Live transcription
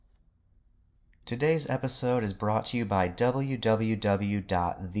Today's episode is brought to you by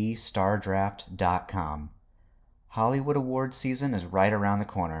www.thestardraft.com. Hollywood Awards season is right around the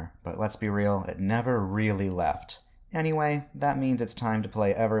corner, but let's be real, it never really left. Anyway, that means it's time to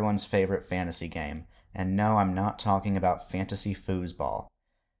play everyone's favorite fantasy game. And no, I'm not talking about fantasy foosball.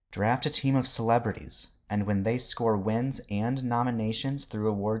 Draft a team of celebrities, and when they score wins and nominations through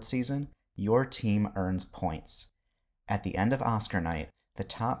award season, your team earns points. At the end of Oscar night, the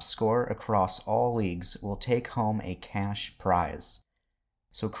top scorer across all leagues will take home a cash prize.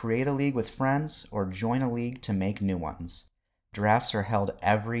 So create a league with friends or join a league to make new ones. Drafts are held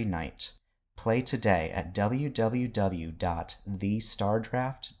every night. Play today at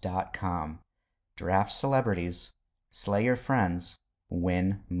www.thestardraft.com. Draft celebrities, slay your friends,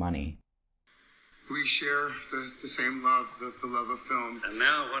 win money. We share the same love, the love of film. And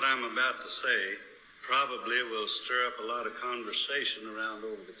now what I'm about to say probably will stir up a lot of conversation around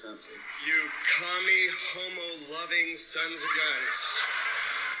over the country. You commie, homo-loving sons of guns.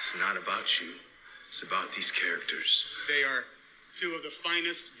 It's not about you. It's about these characters. They are two of the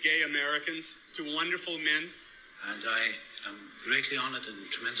finest gay Americans, two wonderful men. And I am greatly honored and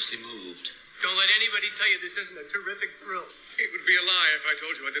tremendously moved. Don't let anybody tell you this isn't a terrific thrill. It would be a lie if I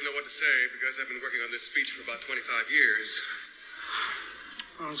told you I didn't know what to say, because I've been working on this speech for about 25 years.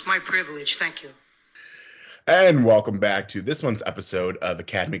 Well, it's my privilege. Thank you. And welcome back to this month's episode of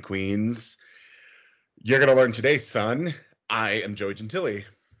Academy Queens. You're going to learn today, son. I am Joey Gentili.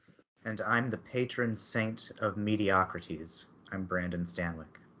 And I'm the patron saint of mediocrities. I'm Brandon Stanwyck.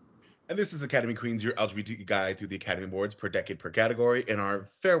 And this is Academy Queens, your LGBT guide through the Academy Awards per decade per category in our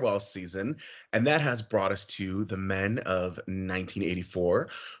farewell season. And that has brought us to the men of 1984.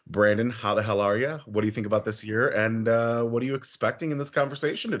 Brandon, how the hell are you? What do you think about this year? And what are you expecting in this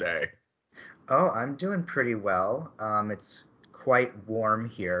conversation today? Oh, I'm doing pretty well. It's quite warm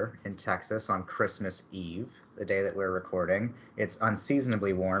here in Texas on Christmas Eve, the day that we're recording. It's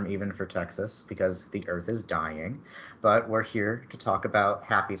unseasonably warm even for Texas because the earth is dying. But we're here to talk about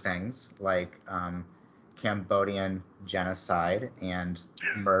happy things like Cambodian genocide and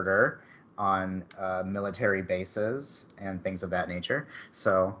murder on military bases and things of that nature.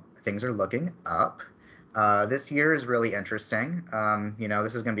 So things are looking up. This year is really interesting.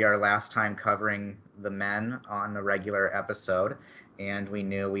 This is going to be our last time covering the men on a regular episode, and we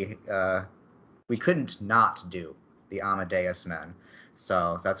knew we couldn't not do the Amadeus men.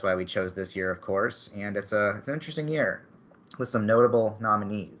 So that's why we chose this year, of course, and it's an interesting year with some notable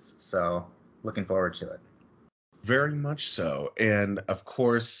nominees. So looking forward to it. Very much so. And of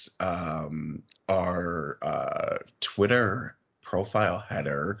course, our Twitter profile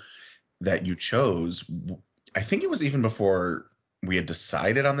header that you chose, I think it was even before we had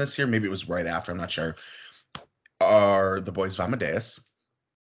decided on this year, maybe it was right after, I'm not sure, are the Boys of Amadeus.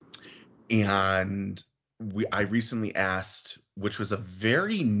 And I recently asked, which was a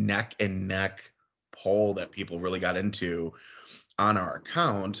very neck and neck poll that people really got into on our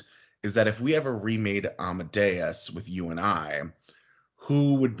account, is that if we ever remade Amadeus with you and I,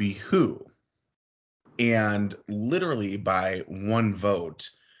 who would be who? And literally by one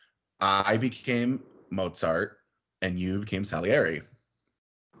vote, I became Mozart and you became Salieri.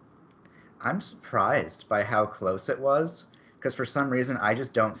 I'm surprised by how close it was, because for some reason I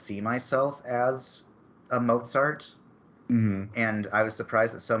just don't see myself as a Mozart. Mm-hmm. And I was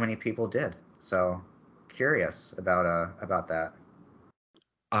surprised that so many people did. So curious about that.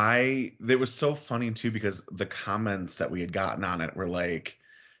 It was so funny too, because the comments that we had gotten on it were like,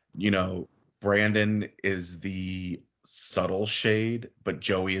 Brandon is the subtle shade, but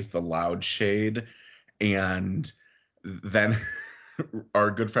Joey is the loud shade. And then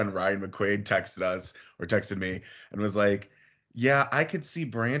our good friend Ryan McQuaid texted me and was like, yeah, I could see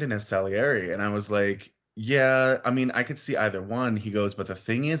Brandon as Salieri. And I was like, yeah, I mean, I could see either one. He goes, but the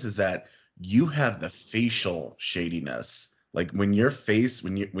thing is that you have the facial shadiness. Like when you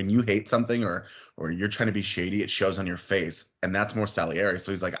hate something or you're trying to be shady, it shows on your face. And that's more Salieri.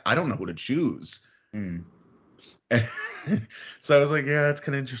 So he's like, I don't know who to choose. So I was like, yeah, that's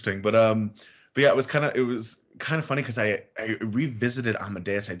kind of interesting. But yeah, it was kind of funny because I revisited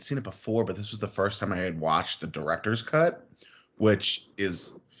Amadeus. I'd seen it before, but this was the first time I had watched the director's cut, which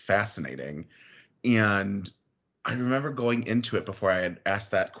is fascinating. And I remember going into it before I had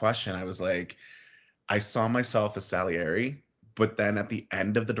asked that question. I was like, I saw myself as Salieri, but then at the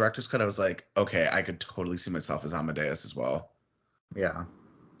end of the director's cut, I was like, okay, I could totally see myself as Amadeus as well. Yeah.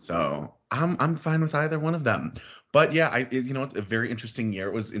 So I'm fine with either one of them. But yeah, it's a very interesting year.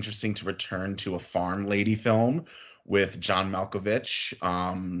 It was interesting to return to a farm lady film with John Malkovich.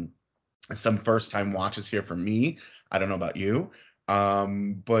 Some first time watches here for me. I don't know about you.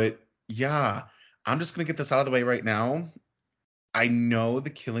 But yeah, I'm just going to get this out of the way right now. I know The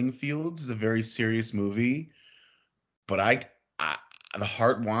Killing Fields is a very serious movie, but I the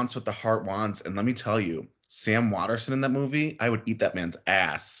heart wants what the heart wants, and let me tell you, Sam Waterston in that movie, I would eat that man's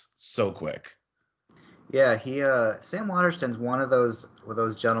ass so quick. Yeah, Sam Waterston's one of those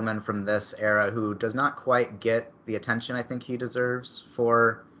gentlemen from this era who does not quite get the attention I think he deserves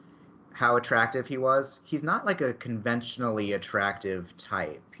for how attractive he was. He's not like a conventionally attractive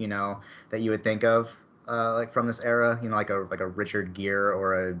type, that you would think of like from this era, like a Richard Gere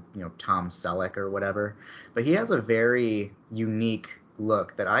or a Tom Selleck or whatever. But he has a very unique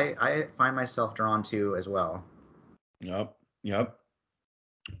look that I find myself drawn to as well. Yep.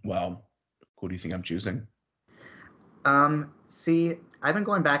 Well, who do you think I'm choosing? See, I've been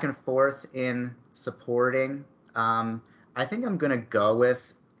going back and forth in supporting. I think I'm gonna go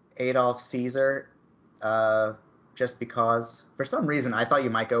with Adolf Caesar, just because for some reason I thought you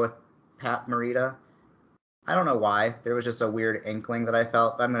might go with Pat Morita. I don't know why. There was just a weird inkling that I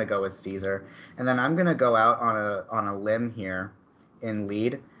felt, but I'm gonna go with Caesar. And then I'm gonna go out on a limb here in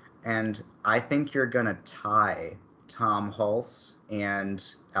lead, and I think you're gonna tie Tom Hulce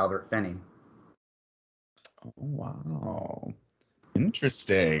and Albert Finney. Oh, wow.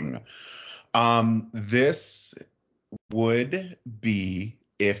 Interesting. This would be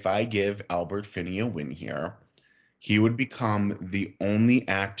if I give Albert Finney a win here. He would become the only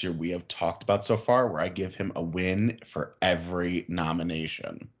actor we have talked about so far where I give him a win for every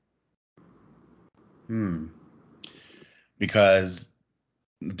nomination. Because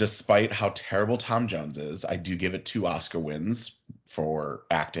despite how terrible Tom Jones is, I do give it 2 Oscar wins for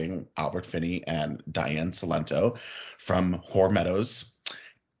acting, Albert Finney and Diane Salento from Whore Meadows.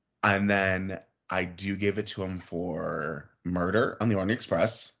 And then I do give it to him for Murder on the Orient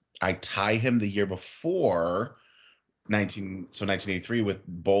Express. I tie him the year before 1983 with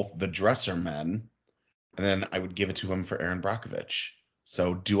both The Dresser Men, and then I would give it to him for Aaron Brockovich.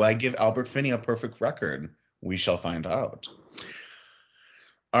 So do I give Albert Finney a perfect record? We shall find out.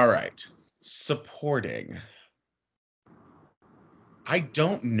 All right. Supporting. I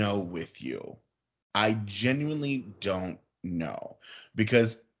don't know with you. I genuinely don't know.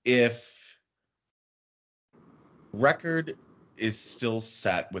 Because if record is still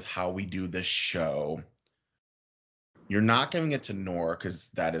set with how we do this show, you're not giving it to Noor because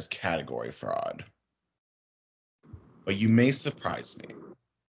that is category fraud. But you may surprise me.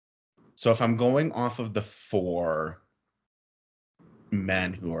 So if I'm going off of the 4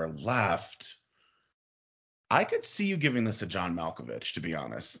 men who are left, I could see you giving this to John Malkovich, to be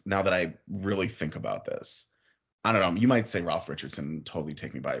honest, now that I really think about this. I don't know. You might say Ralph Richardson, totally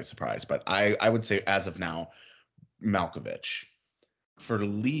take me by surprise, but I would say as of now, Malkovich. For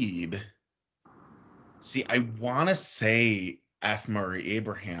lead, see, I want to say F. Murray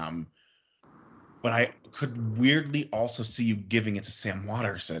Abraham, but I could weirdly also see you giving it to Sam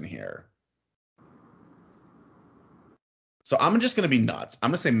Waterston here. So I'm just going to be nuts. I'm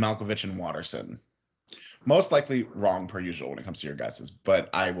going to say Malkovich and Waterston. Most likely wrong per usual when it comes to your guesses, but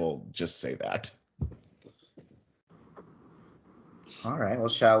I will just say that. All right. Well,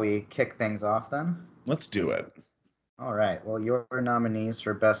 shall we kick things off then? Let's do it. All right. Well, your nominees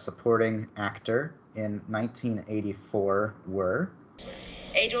for Best Supporting Actor in 1984 were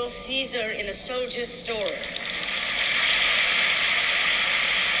Adolf Caesar in A Soldier's Story,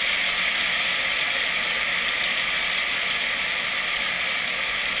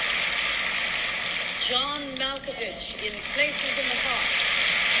 John Malkovich in Places in the Heart,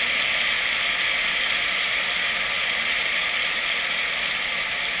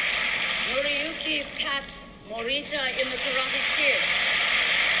 Noriyuki Pat Morita in The Karate Kid,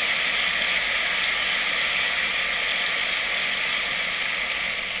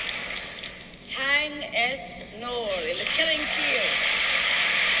 Hang S. Noor in The Killing Fields,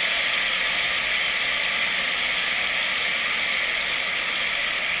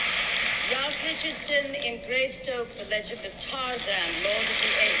 Ralph Richardson in Greystoke, The Legend of Tarzan, Lord of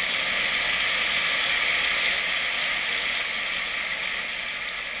the Apes,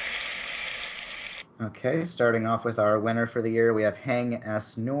 Okay, starting off with our winner for the year, we have Hang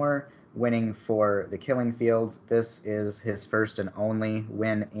S. Noor winning for The Killing Fields. This is his first and only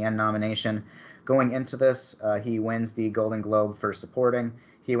win and nomination. Going into this, he wins the Golden Globe for supporting,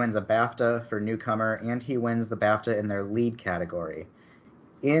 he wins a BAFTA for newcomer, and he wins the BAFTA in their lead category.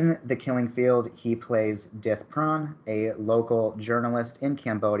 In The Killing Field, he plays Dith Pran, a local journalist in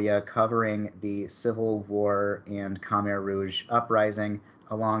Cambodia covering the Civil War and Khmer Rouge uprising,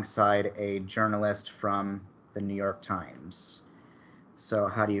 alongside a journalist from the New York Times. So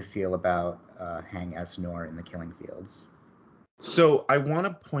how do you feel about Hang S. Noor in The Killing Fields? So I want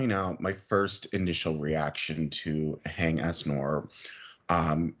to point out my first initial reaction to Hang S. Noor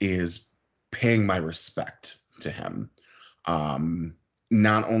is paying my respect to him.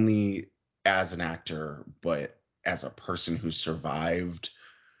 Not only as an actor, but as a person who survived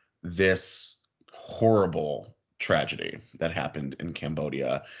this horrible tragedy that happened in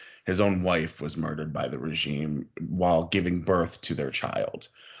Cambodia. His own wife was murdered by the regime while giving birth to their child.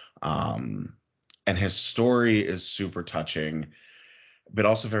 And his story is super touching, but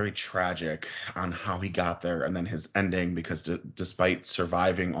also very tragic on how he got there and then his ending, because despite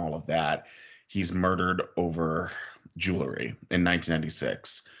surviving all of that, he's murdered over jewelry in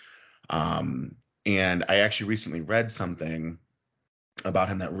 1996. And I actually recently read something about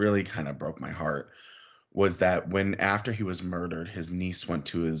him that really kind of broke my heart, was that when after he was murdered, his niece went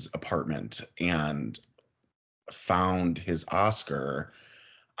to his apartment and found his Oscar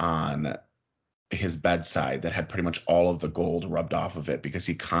on his bedside that had pretty much all of the gold rubbed off of it because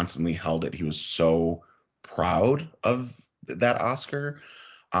he constantly held it. He was so proud of that Oscar.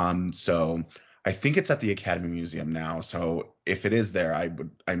 So I think it's at the Academy Museum now. So if it is there,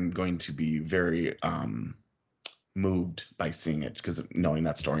 I'm going to be very moved by seeing it, because knowing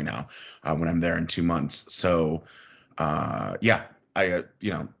that story now when I'm there in 2 months. So yeah, I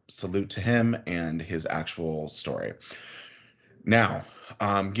salute to him and his actual story. Now,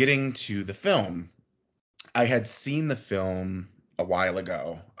 getting to the film, I had seen the film a while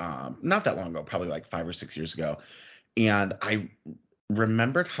ago, not that long ago, probably like 5 or 6 years ago, and I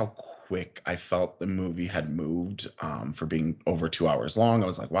remembered how quick I felt the movie had moved for being over 2 hours long. I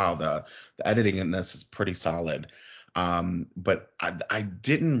was like, wow, the editing in this is pretty solid. But I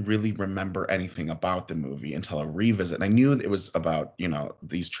didn't really remember anything about the movie until a revisit. And I knew it was about,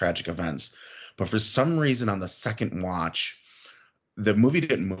 these tragic events. But for some reason on the second watch, the movie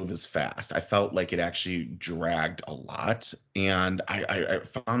didn't move as fast. I felt like it actually dragged a lot. And I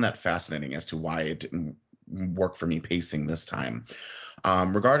found that fascinating as to why it didn't work for me pacing this time.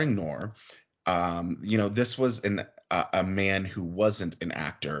 Regarding Noor, this was a man who wasn't an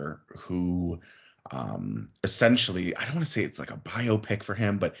actor, who essentially, I don't want to say it's like a biopic for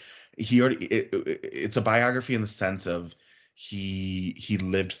him, but it's a biography in the sense of he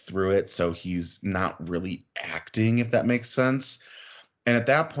lived through it, so he's not really acting, if that makes sense. And at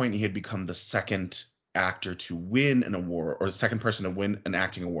that point, he had become the second actor to win an award, or the second person to win an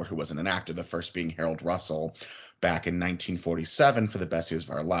acting award who wasn't an actor, the first being Harold Russell back in 1947 for The Best Years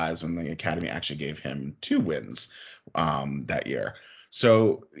of Our Lives, when the Academy actually gave him 2 wins that year.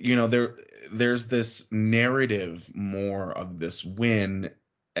 So, there's this narrative more of this win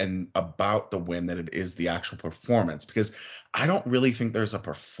and about the win than it is the actual performance, because I don't really think there's a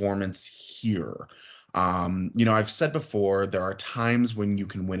performance here. I've said before, there are times when you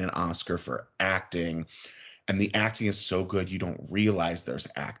can win an Oscar for acting, and the acting is so good you don't realize there's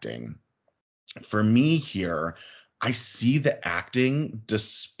acting. For me here, I see the acting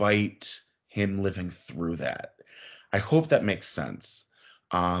despite him living through that. I hope that makes sense.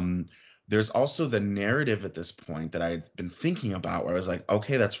 There's also the narrative at this point that I've been thinking about, where I was like,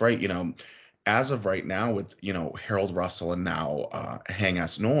 okay, that's right. As of right now with, Harold Russell and now Hang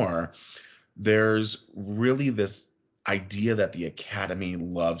S. Noor, there's really this idea that the Academy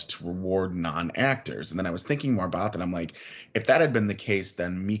loves to reward non-actors. And then I was thinking more about that. I'm like, if that had been the case,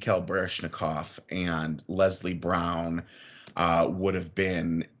 then Mikhail Baryshnikov and Leslie Brown would have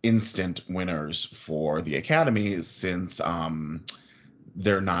been instant winners for the Academy, since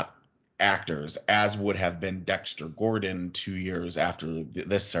they're not actors, as would have been Dexter Gordon 2 years after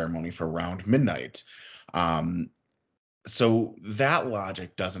this ceremony for Round Midnight. So that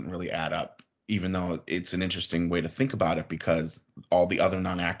logic doesn't really add up, even though it's an interesting way to think about it, because all the other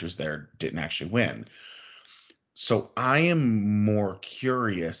non-actors there didn't actually win. So I am more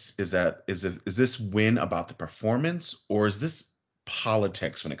curious, is this win about the performance, or is this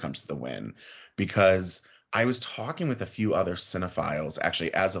politics when it comes to the win? Because I was talking with a few other cinephiles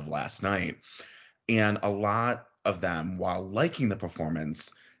actually as of last night, and a lot of them, while liking the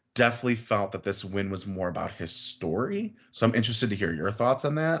performance, definitely felt that this win was more about his story. So I'm interested to hear your thoughts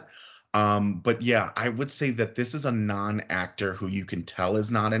on that. But yeah, I would say that this is a non-actor who you can tell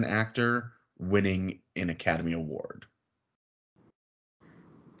is not an actor winning an Academy Award.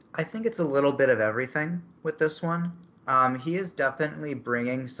 I think it's a little bit of everything with this one. He is definitely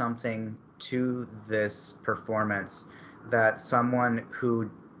bringing something to this performance that someone who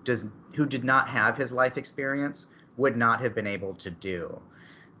did not have his life experience would not have been able to do.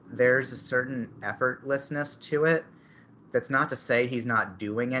 There's a certain effortlessness to it. That's not to say he's not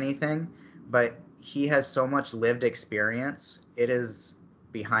doing anything, but he has so much lived experience. It is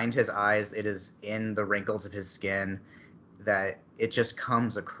behind his eyes. It is in the wrinkles of his skin. that it just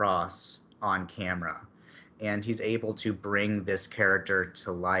comes across on camera. And he's able to bring this character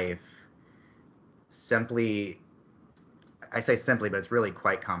to life simply, I say simply, but it's really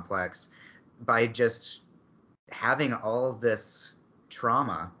quite complex, by just having all of this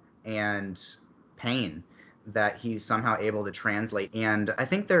trauma and pain that he's somehow able to translate. And I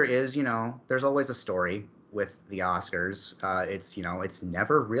think there is, there's always a story with the Oscars. It's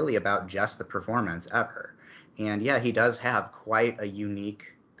never really about just the performance ever. And yeah, he does have quite a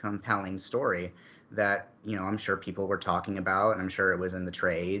unique, compelling story that, I'm sure people were talking about, and I'm sure it was in the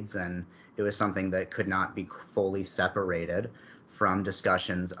trades, and it was something that could not be fully separated from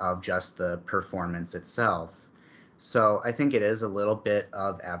discussions of just the performance itself. So I think it is a little bit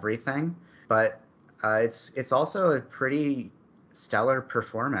of everything, but it's also a pretty stellar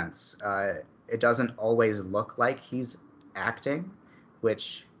performance. It doesn't always look like he's acting,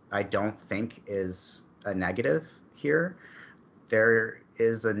 which I don't think is a negative here. There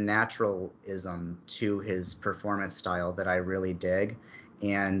is a naturalism to his performance style that I really dig.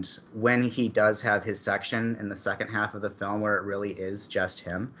 And when he does have his section in the second half of the film where it really is just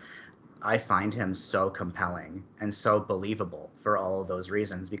him, I find him so compelling and so believable for all of those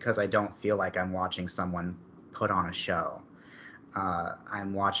reasons, because I don't feel like I'm watching someone put on a show.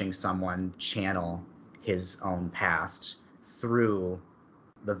 I'm watching someone channel his own past through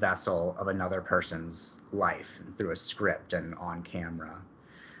the vessel of another person's life, through a script and on camera.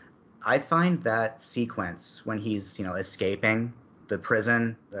 I find that sequence when he's, escaping the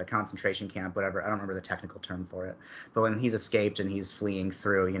prison, the concentration camp, whatever, I don't remember the technical term for it, but when he's escaped and he's fleeing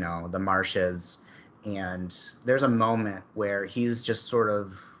through, the marshes, and there's a moment where he's just sort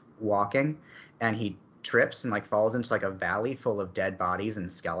of walking and he trips and falls into a valley full of dead bodies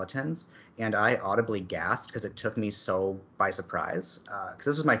and skeletons, and I audibly gasped because it took me so by surprise, because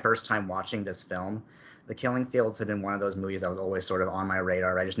this was my first time watching this film. The Killing Fields had been one of those movies that was always sort of on my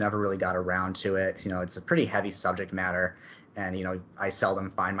radar. I just never really got around to it. It's a pretty heavy subject matter, and I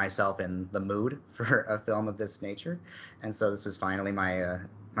seldom find myself in the mood for a film of this nature, and so this was finally my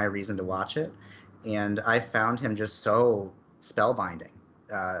reason to watch it, and I found him just so spellbinding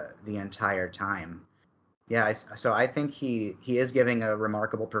the entire time. Yeah, so I think he is giving a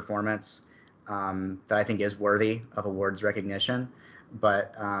remarkable performance that I think is worthy of awards recognition,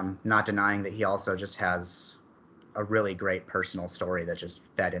 but not denying that he also just has a really great personal story that just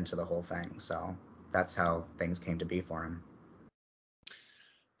fed into the whole thing. So that's how things came to be for him.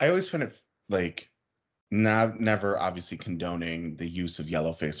 I always find it never obviously condoning the use of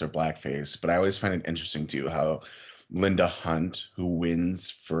yellowface or blackface, but I always find it interesting too how Linda Hunt, who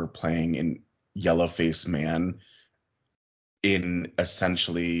wins for playing in yellowface man in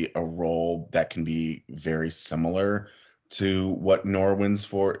essentially a role that can be very similar to what Nora wins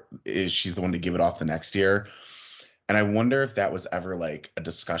for, is she's the one to give it off the next year. And I wonder if that was ever a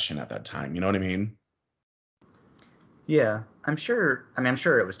discussion at that time. You know what I mean? Yeah, I'm sure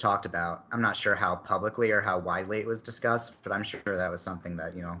it was talked about. I'm not sure how publicly or how widely it was discussed, but I'm sure that was something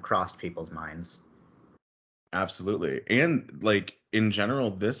that, crossed people's minds. Absolutely. And in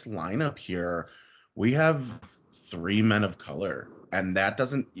general, this lineup here, we have 3 men of color, and that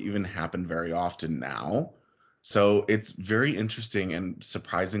doesn't even happen very often now. So it's very interesting and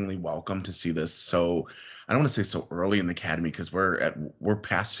surprisingly welcome to see this. So I don't want to say so early in the Academy, because we're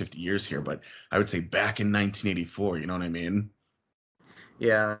past 50 years here, but I would say back in 1984. You know what I mean?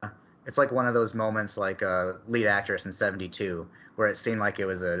 Yeah, it's like one of those moments like a lead actress in 72, where it seemed like it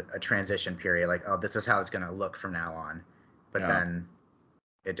was a transition period, like, oh, this is how it's going to look from now on. But then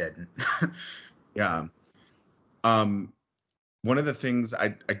it didn't. Yeah. One of the things I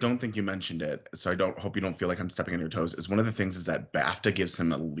don't think you mentioned it, so I hope you don't feel like I'm stepping on your toes, is one of the things is that BAFTA gives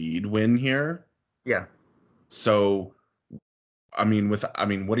him a lead win here. Yeah. So, what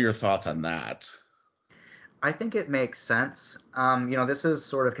are your thoughts on that? I think it makes sense. This is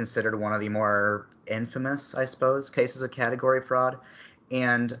sort of considered one of the more infamous, I suppose, cases of category fraud,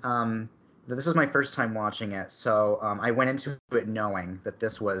 and this is my first time watching it, so I went into it knowing that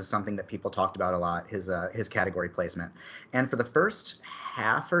this was something that people talked about a lot, his category placement. And for the first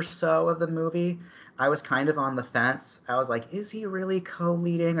half or so of the movie, I was kind of on the fence. I was like, is he really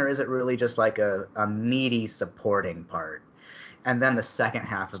co-leading, or is it really just like a meaty supporting part? And then the second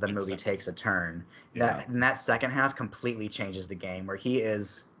half of the movie takes a turn. Yeah. And that second half completely changes the game, where he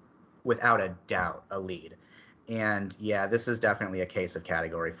is, without a doubt, a lead. And yeah, this is definitely a case of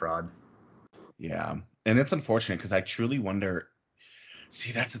category fraud. Yeah. And it's unfortunate, because I truly wonder.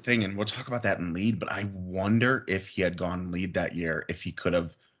 See, that's the thing, and we'll talk about that in lead, but I wonder if he had gone lead that year, if he could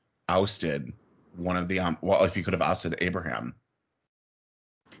have ousted one of the if he could have ousted Abraham.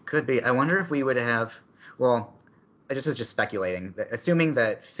 Could be. I wonder if we would have, well, this is just speculating, assuming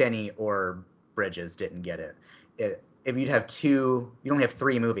that Finney or Bridges didn't get it, if you'd have you'd only have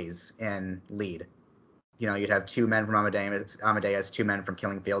 3 movies in lead. You'd have 2 men from Amadeus, 2 men from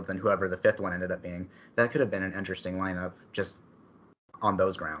Killing Fields, and whoever the 5th one ended up being. That could have been an interesting lineup just on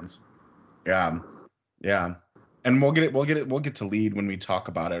those grounds. Yeah. And we'll get to lead when we talk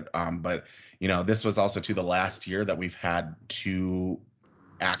about it. But this was also the last year that we've had 2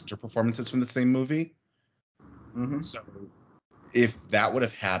 actor performances from the same movie. Mm-hmm. So if that would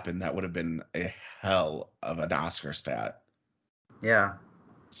have happened, that would have been a hell of an Oscar stat. Yeah.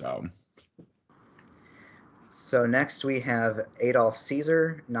 So next we have Adolph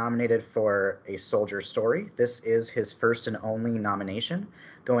Caesar, nominated for A Soldier Story. This is his first and only nomination.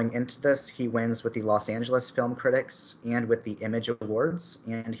 Going into this, he wins with the Los Angeles Film Critics and with the Image Awards,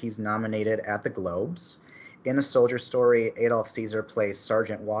 and he's nominated at the Globes. In A Soldier Story, Adolph Caesar plays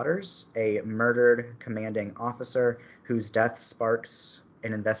Sergeant Waters, a murdered commanding officer whose death sparks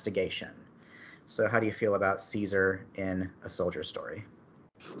an investigation. So how do you feel about Caesar in A Soldier Story?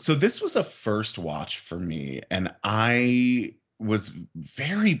 So this was a first watch for me, and I was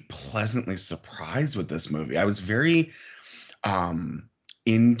very pleasantly surprised with this movie. I was very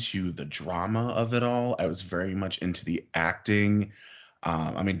into the drama of it all. I was very much into the acting.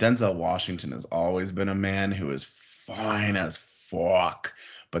 Denzel Washington has always been a man who is fine as fuck,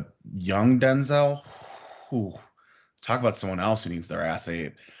 but young Denzel, talk about someone else who needs their ass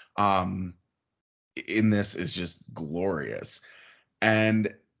ate. In this is just glorious.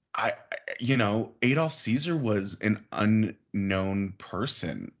 And Adolph Caesar was an unknown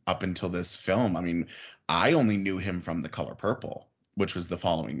person up until this film. I only knew him from The Color Purple, which was the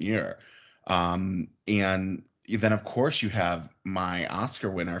following year. And then, of course, you have my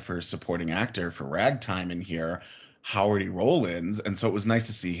Oscar winner for supporting actor for Ragtime in here, Howard E. Rollins. And so it was nice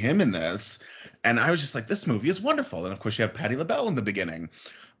to see him in this. And I was just like, this movie is wonderful. And of course, you have Patti LaBelle in the beginning.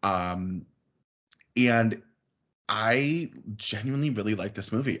 And I genuinely really like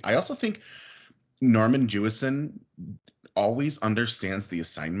this movie. I also think Norman Jewison always understands the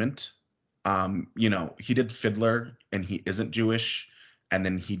assignment. He did Fiddler and he isn't Jewish, and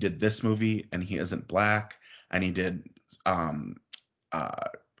then he did this movie and he isn't black, and he did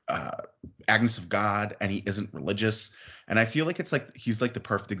Agnes of God and he isn't religious. And I feel like he's like the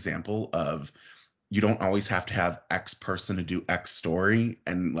perfect example of you don't always have to have X person to do X story,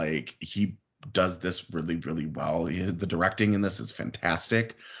 and like he does this really, really well. The directing in this is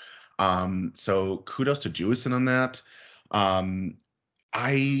fantastic. So kudos to Jewison on that.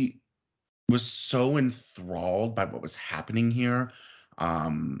 I was so enthralled by what was happening here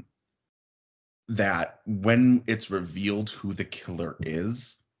that when it's revealed who the killer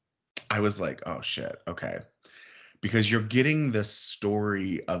is, I was like, oh shit, okay. Because you're getting this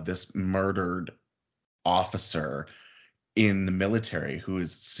story of this murdered officer in the military who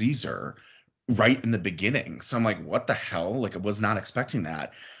is Caesar right in the beginning. So I'm like, what the hell? Like, I was not expecting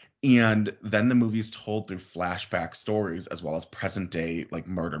that. And then the movie's told through flashback stories as well as present day like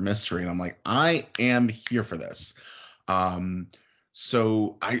murder mystery. And I'm like, I am here for this.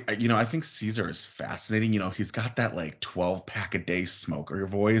 So I think Caesar is fascinating. He's got that like 12 pack a day smoker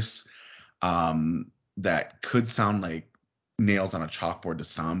voice that could sound like nails on a chalkboard to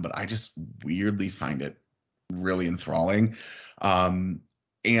some, but I just weirdly find it really enthralling.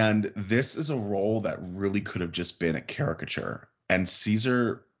 And this is a role that really could have just been a caricature. And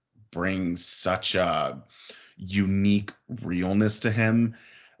Caesar brings such a unique realness to him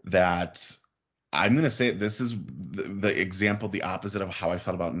that I'm going to say this is the example, the opposite of how I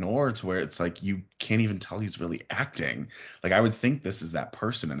felt about Nords, where it's like you can't even tell he's really acting. Like I would think this is that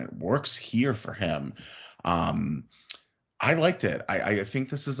person, and it works here for him. I liked it. I think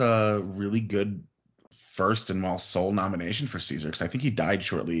this is a really good first and sole nomination for Caesar, because I think he died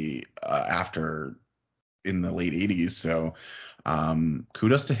shortly after in the late 80s. So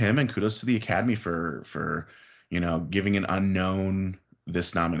kudos to him, and kudos to the Academy for giving an unknown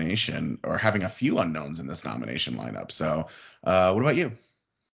this nomination, or having a few unknowns in this nomination lineup. So what about you?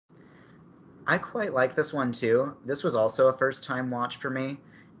 I quite like this one too. This was also a first time watch for me,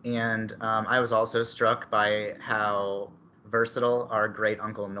 and I was also struck by how versatile our great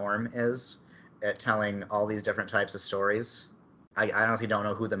Uncle Norm is at telling all these different types of stories. I honestly don't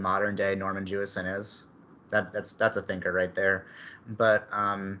know who the modern day Norman Jewison is. That's a thinker right there. But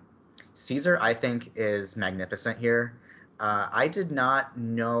Caesar, I think, is magnificent here. I did not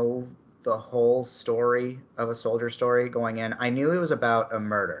know the whole story of A Soldier Story going in. I knew it was about a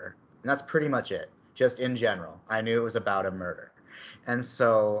murder, and that's pretty much it. Just in general, I knew it was about a murder. And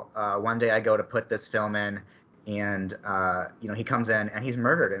so one day I go to put this film in, And he comes in and he's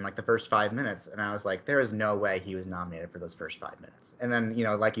murdered in like the first 5 minutes, and I was like, there is no way he was nominated for those first 5 minutes. And then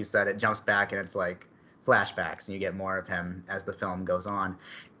like you said, it jumps back and it's like flashbacks, and you get more of him as the film goes on,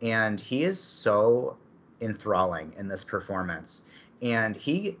 and he is so enthralling in this performance, and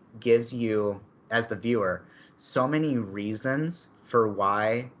he gives you, as the viewer, so many reasons for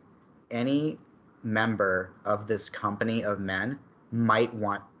why any member of this company of men might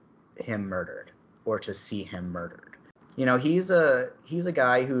want him murdered or to see him murdered. He's a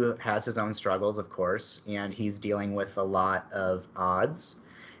guy who has his own struggles, of course, and he's dealing with a lot of odds,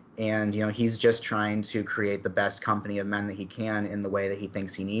 and he's just trying to create the best company of men that he can in the way that he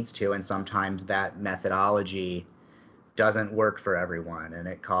thinks he needs to, and sometimes that methodology doesn't work for everyone, and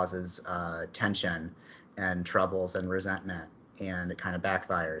it causes tension and troubles and resentment, and it kind of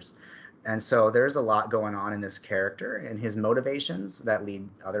backfires. And so there's a lot going on in this character and his motivations that lead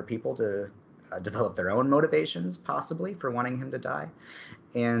other people to develop their own motivations, possibly, for wanting him to die.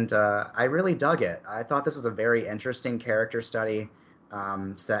 And I really dug it. I thought this was a very interesting character study,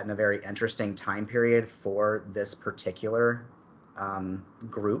 set in a very interesting time period for this particular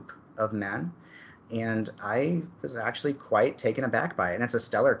group of men. And I was actually quite taken aback by it. And it's a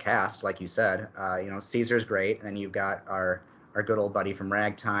stellar cast, like you said. Caesar's great, and then you've got our good old buddy from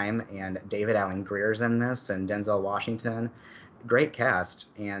Ragtime, and David Alan Grier's in this, and Denzel Washington. Great cast.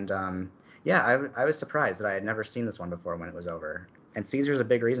 And I was surprised that I had never seen this one before when it was over. And Caesar's a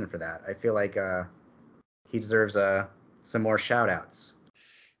big reason for that. I feel like he deserves some more shout outs.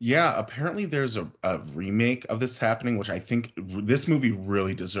 Yeah, apparently there's a remake of this happening, which I think this movie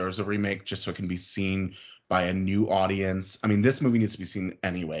really deserves a remake just so it can be seen by a new audience. I mean, this movie needs to be seen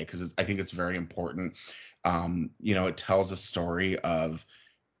anyway because I think it's very important. It tells a story of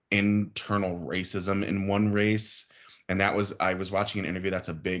internal racism in one race. And I was watching an interview. That's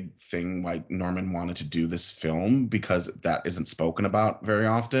a big thing why Norman wanted to do this film, because that isn't spoken about very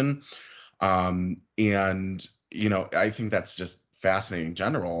often. I think that's just fascinating in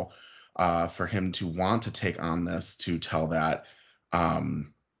general, for him to want to take on this, to tell that.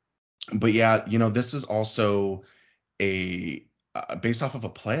 But yeah, this was also based off of a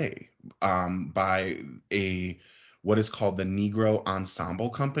play by what is called the Negro Ensemble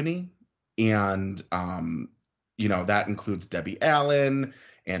Company. And, that includes Debbie Allen,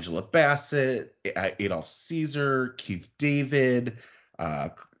 Angela Bassett, Adolph Caesar, Keith David,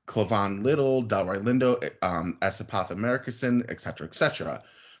 Clavon Little, Delroy Lindo, Esapath Americason, etc., etc.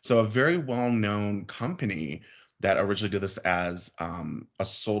 So a very well-known company that originally did this as A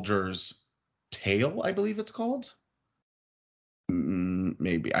Soldier's Tale, I believe it's called.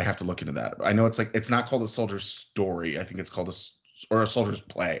 Maybe I have to look into that. I know it's not called A Soldier's Story. I think it's called A Soldier's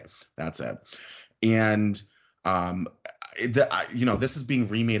Play. That's it. And this is being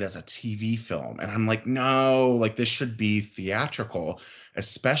remade as a TV film, and I'm like, no, like this should be theatrical,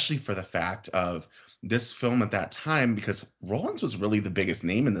 especially for the fact of this film at that time, because Rollins was really the biggest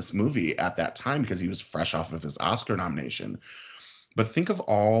name in this movie at that time because he was fresh off of his Oscar nomination. But think of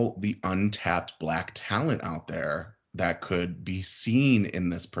all the untapped Black talent out there that could be seen in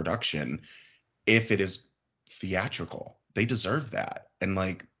this production if it is theatrical. They deserve that, and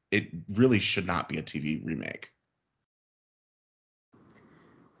it really should not be a TV remake.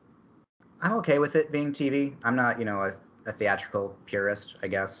 I'm okay with it being TV. I'm not, a theatrical purist, I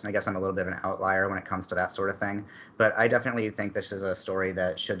guess. I guess I'm a little bit of an outlier when it comes to that sort of thing. But I definitely think this is a story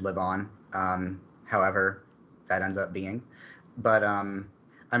that should live on, however that ends up being. But I'm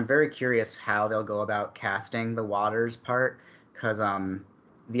very curious how they'll go about casting the Waters part, because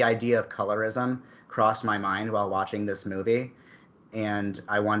the idea of colorism crossed my mind while watching this movie. And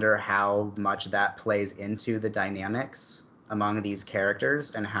I wonder how much that plays into the dynamics among these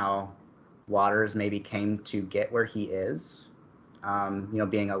characters, and how Waters maybe came to get where he is,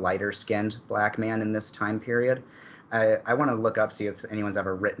 being a lighter-skinned Black man in this time period. I want to look up, see if anyone's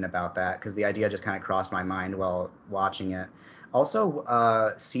ever written about that, because the idea just kind of crossed my mind while watching it.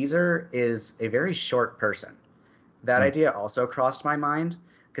 Also, Caesar is a very short person. That idea also crossed my mind,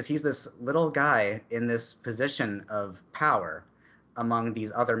 because he's this little guy in this position of power among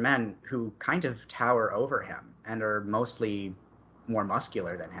these other men who kind of tower over him and are mostly more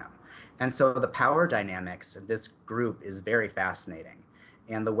muscular than him. And so the power dynamics of this group is very fascinating.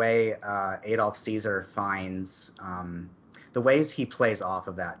 And the way Adolph Caesar finds the ways he plays off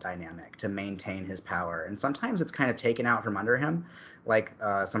of that dynamic to maintain his power. And sometimes it's kind of taken out from under him.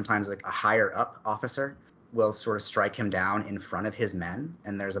 Sometimes a higher up officer will sort of strike him down in front of his men.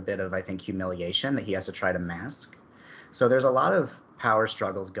 And there's a bit of, I think, humiliation that he has to try to mask. So there's a lot of power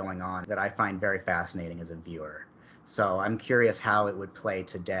struggles going on that I find very fascinating as a viewer. So I'm curious how it would play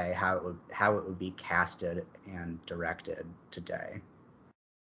today, how it would be casted and directed today.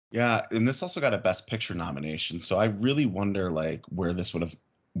 Yeah, and this also got a Best Picture nomination, so I really wonder like where this would have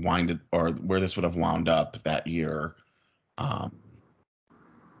wound up that year um,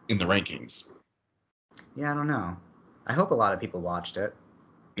 in the rankings. Yeah, I don't know. I hope a lot of people watched it.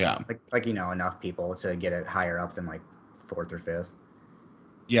 Yeah. Like enough people to get it higher up than like fourth or fifth.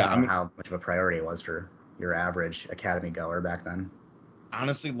 Yeah, I don't know how much of a priority it was for your average Academy goer back then.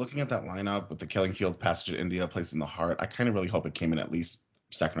 Honestly, looking at that lineup with the Killing Field, Passage to India, Place in the Heart, I kind of really hope it came in at least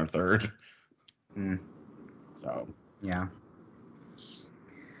second or third. So. Yeah.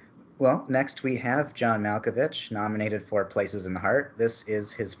 Well, next we have John Malkovich, nominated for Places in the Heart. This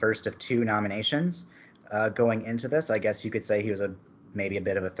is his first of 2 nominations. Going into this, I guess you could say he was maybe a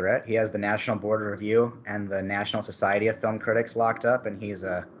bit of a threat. He has the National Board of Review and the National Society of Film Critics locked up, and he's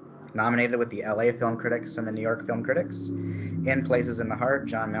nominated with the LA Film Critics and the New York Film Critics. In Places in the Heart,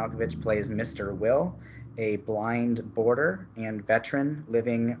 John Malkovich plays Mr. Will, a blind boarder and veteran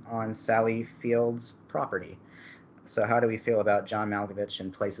living on Sally Field's property. So how do we feel about John Malkovich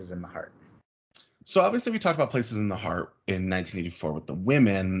in Places in the Heart? So obviously we talked about Places in the Heart in 1984 with the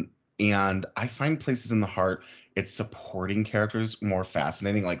women, and I find Places in the Heart, its supporting characters more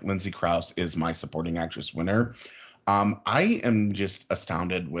fascinating. Like Lindsay Krause is my supporting actress winner. I am just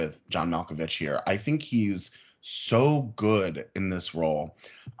astounded with John Malkovich here. I think he's so good in this role.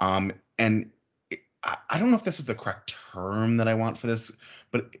 And I don't know if this is the correct term that I want for this,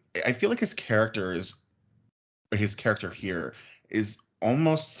 but I feel like his character here is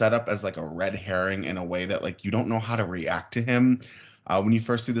almost set up as like a red herring in a way that like you don't know how to react to him when you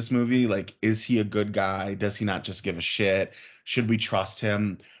first see this movie. Like, is he a good guy? Does he not just give a shit? Should we trust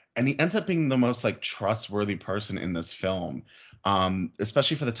him? And he ends up being the most like trustworthy person in this film,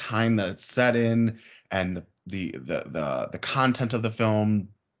 especially for the time that it's set in and the content of the film.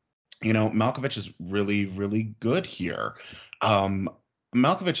 You know, Malkovich is really, really good here.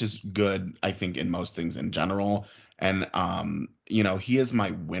 Malkovich is good, I think, in most things in general. And, you know, he is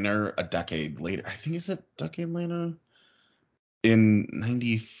my winner a decade later. I think it's a decade later in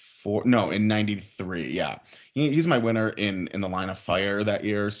 94. No, in 93. Yeah. He's my winner in The Line of Fire that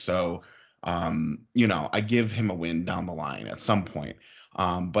year. So, you know, I give him a win down the line at some point.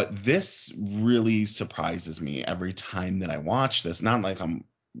 But this really surprises me every time that I watch this. Not like I'm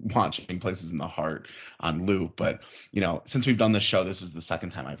watching Places in the Heart on loop, but you know, since we've done this show, this is the second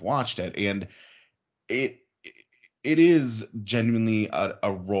time I've watched it, and it is genuinely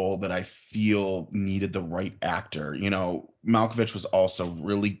a role that I feel needed the right actor. You know, Malkovich was also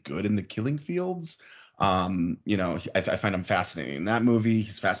really good in The Killing Fields. You know, I find him fascinating in that movie.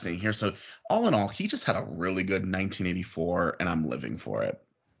 He's fascinating here. So all in all, he just had a really good 1984, and I'm living for it.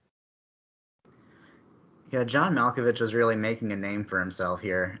 Yeah, John Malkovich was really making a name for himself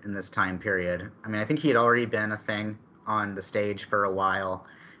here in this time period. I mean, I think he had already been a thing on the stage for a while.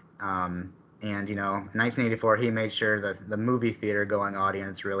 And, you know, in 1984, he made sure that the movie theater going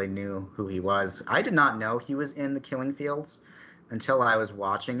audience really knew who he was. I did not know he was in The Killing Fields until I was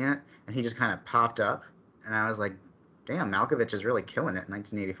watching it, and he just kind of popped up. And I was like, damn, Malkovich is really killing it in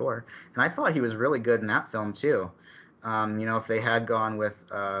 1984. And I thought he was really good in that film, too. You know, if they had gone with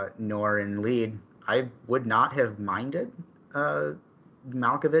Noor in lead, I would not have minded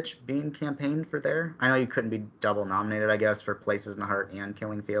Malkovich being campaigned for there. I know you couldn't be double nominated, I guess, for Places in the Heart and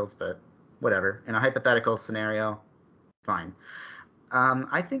Killing Fields, but whatever. In a hypothetical scenario, fine.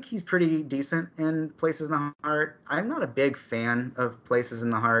 I think he's pretty decent in Places in the Heart. I'm not a big fan of Places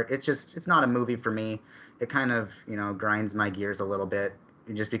in the Heart. It's not a movie for me. It kind of, you know, grinds my gears a little bit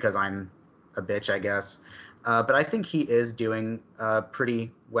just because I'm a bitch, I guess. But I think he is doing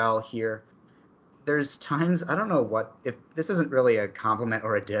pretty well here. There's times, I don't know if this isn't really a compliment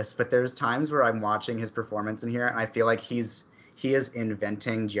or a diss, but there's times where I'm watching his performance in here and I feel like he is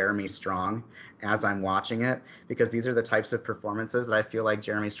inventing Jeremy Strong as I'm watching it, because these are the types of performances that I feel like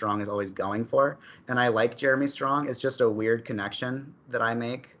Jeremy Strong is always going for. And I like Jeremy Strong. It's just a weird connection that I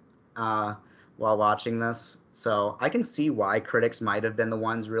make while watching this. So I can see why critics might have been the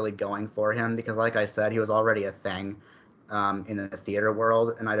ones really going for him, because like I said, he was already a thing in the theater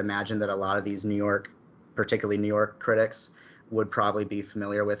world, and I'd imagine that a lot of these particularly New York critics would probably be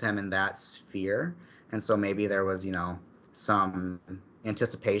familiar with him in that sphere, and so maybe there was, you know, some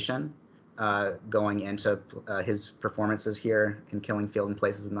anticipation going into his performances here in Killing Field and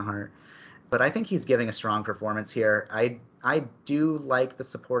Places in the Heart. But I think he's giving a strong performance here. I do like the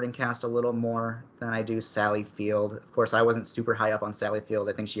supporting cast a little more than I do Sally Field. Of course, I wasn't super high up on Sally Field.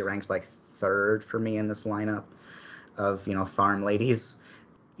 I think she ranks like third for me in this lineup of, you know, farm ladies.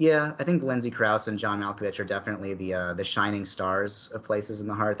 Yeah, I think Lindsay Krause and John Malkovich are definitely the shining stars of Places in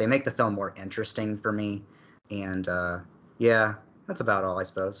the Heart. They make the film more interesting for me, and yeah, that's about all, I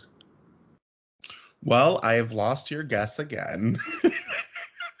suppose. Well, I have lost your guess again.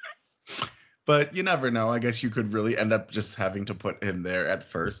 But you never know. I guess you could really end up just having to put him there at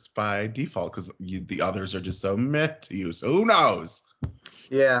first by default because the others are just so meh to you. So who knows?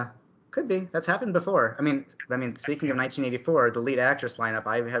 Yeah, could be. That's happened before. I mean, speaking of 1984, the lead actress lineup,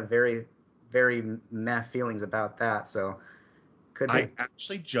 I have very, very meh feelings about that. So could be. I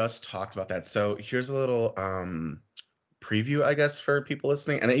actually just talked about that. So here's a little preview, I guess, for people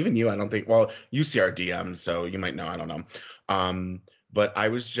listening, and even you. I don't think. Well, you see our DMs, so you might know. I don't know. But I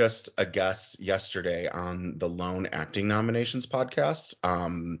was just a guest yesterday on the Lone Acting Nominations podcast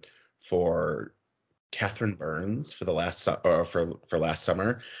for Catherine Burns for the last for last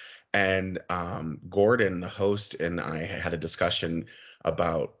summer, and Gordon, the host, and I had a discussion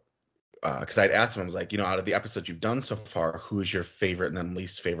about because I'd asked him, I was like, out of the episodes you've done so far, who is your favorite and then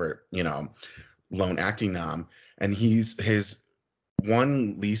least favorite, lone acting nom? And his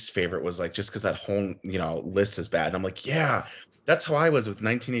one least favorite was like just because that whole list is bad. And I'm like, yeah, that's how I was with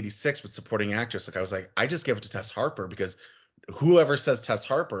 1986 with supporting actress. Like I was like, I just give it to Tess Harper because whoever says Tess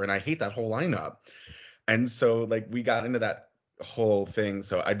Harper, and I hate that whole lineup. And so like we got into that whole thing.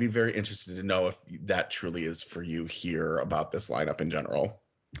 So I'd be very interested to know if that truly is for you here about this lineup in general.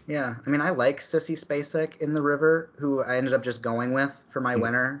 Yeah, I mean, I like Sissy Spacek in The River, who I ended up just going with for my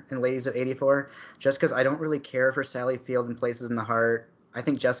winner in Ladies of 84, just because I don't really care for Sally Field in Places in the Heart. I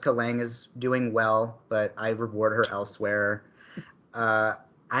think Jessica Lange is doing well, but I reward her elsewhere.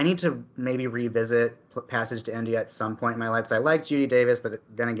 I need to maybe revisit Passage to India at some point in my life, because I like Judy Davis, but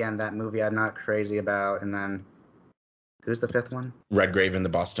then again, that movie I'm not crazy about. And then, who's the fifth one? Redgrave and the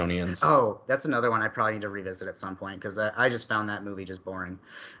Bostonians. Oh, that's another one I probably need to revisit at some point because I just found that movie just boring.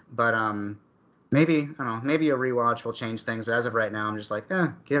 But maybe, I don't know, maybe a rewatch will change things. But as of right now, I'm just like,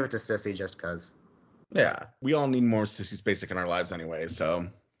 give it to Sissy just because. Yeah, we all need more Sissy Spacek in our lives anyway, so.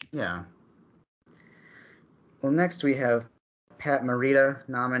 Yeah. Well, next we have Pat Morita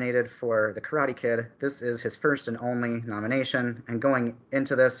nominated for The Karate Kid. This is his first and only nomination, and going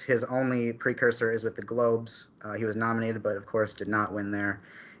into this, his only precursor is with the Globes. He was nominated, but of course did not win there.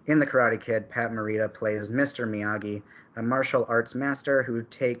 In The Karate Kid, Pat Morita plays Mr. Miyagi, a martial arts master who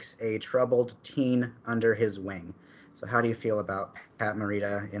takes a troubled teen under his wing. So how do you feel about Pat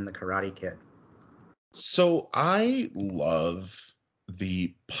Morita in The Karate Kid? So I love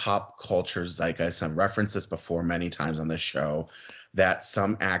the pop culture zeitgeist. I've referenced this before many times on this show, that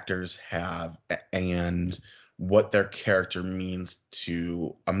some actors have and what their character means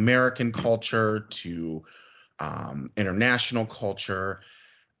to American culture, to international culture.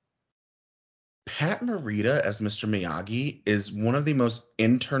 Pat Morita as Mr. Miyagi is one of the most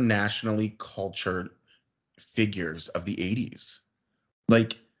internationally cultured figures of the 80s.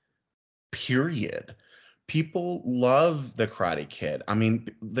 Like, period. People love The Karate Kid. I mean,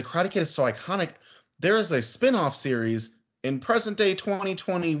 The Karate Kid is so iconic. There is a spin-off series in present day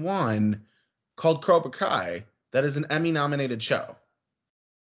 2021 called Cobra Kai that is an Emmy-nominated show.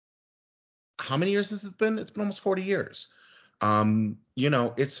 How many years has it been? It's been almost 40 years.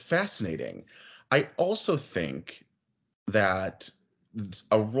 It's fascinating. I also think that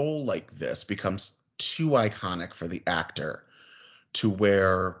a role like this becomes too iconic for the actor to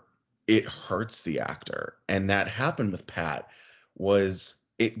where it hurts the actor. And that happened with Pat. Was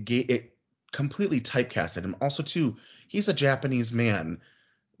it completely typecasted him. Also, too, he's a Japanese man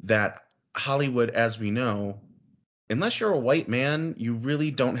that Hollywood, as we know, unless you're a white man, you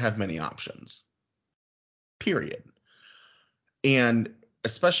really don't have many options. Period. And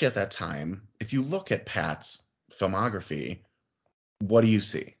especially at that time, if you look at Pat's filmography, what do you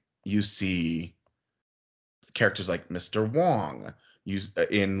see? You see characters like Mr. Wong.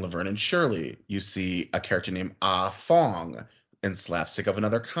 In Laverne and Shirley, you see a character named Ah Fong in Slapstick of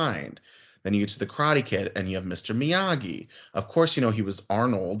Another Kind. Then you get to The Karate Kid, and you have Mr. Miyagi. Of course, he was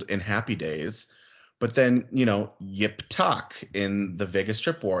Arnold in Happy Days. But then, Yip Tak in The Vegas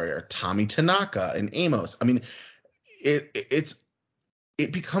Strip Warrior, Tommy Tanaka in Amos. I mean, it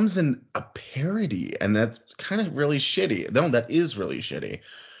becomes a parody, and that's kind of really shitty. No, that is really shitty.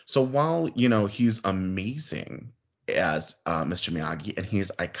 So while, he's amazing as Mr. Miyagi, and he's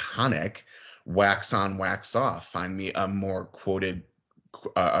iconic, wax on, wax off. Find me a more quoted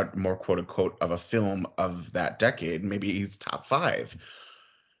quote of a film of that decade. Maybe he's top 5.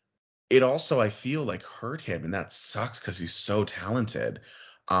 It also, I feel like, hurt him, and that sucks because he's so talented.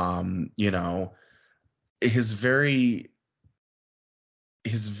 His very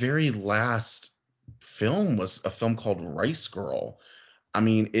last film was a film called Rice Girl. I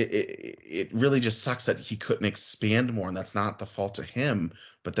mean, it really just sucks that he couldn't expand more, and that's not the fault of him.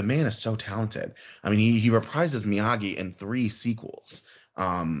 But the man is so talented. I mean, he reprises Miyagi in 3 sequels,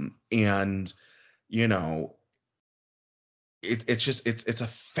 and you know, it's a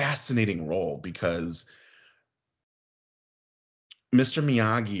fascinating role because Mr.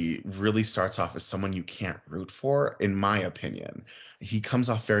 Miyagi really starts off as someone you can't root for, in my opinion. He comes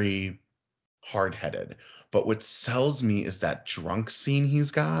off very hard-headed. But what sells me is that drunk scene he's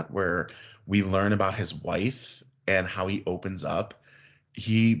got where we learn about his wife and how he opens up.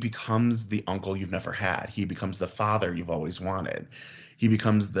 He becomes the uncle you've never had. He becomes the father you've always wanted. He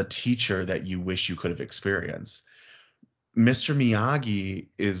becomes the teacher that you wish you could have experienced. Mr. Miyagi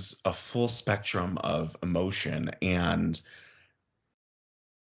is a full spectrum of emotion, and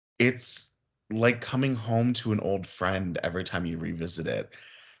it's like coming home to an old friend every time you revisit it.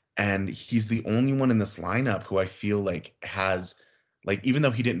 And he's the only one in this lineup who I feel like has, like, even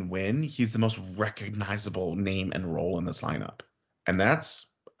though he didn't win, he's the most recognizable name and role in this lineup. And that's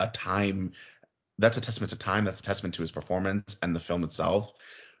a testament to time. That's a testament to his performance and the film itself.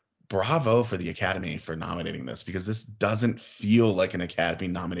 Bravo for the Academy for nominating this, because this doesn't feel like an Academy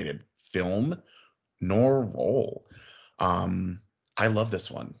nominated film nor role. I love this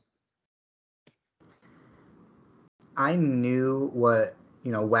one. I knew what,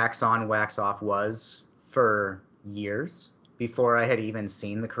 wax on, wax off was for years before I had even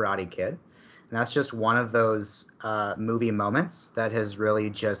seen The Karate Kid. And that's just one of those movie moments that has really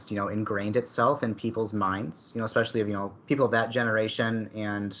just, ingrained itself in people's minds, especially of, people of that generation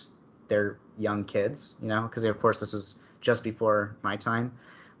and their young kids, because of course this was just before my time.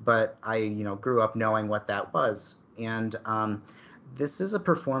 But I, grew up knowing what that was. And this is a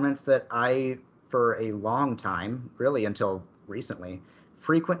performance that I, for a long time, really until recently,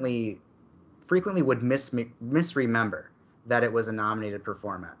 frequently would misremember that it was a nominated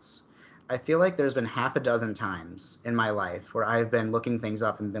performance. I feel like there's been half a dozen times in my life where I've been looking things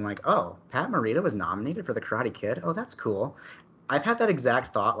up and been like, oh, Pat Morita was nominated for The Karate Kid? Oh, that's cool. I've had that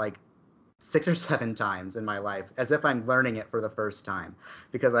exact thought like 6 or 7 times in my life, as if I'm learning it for the first time,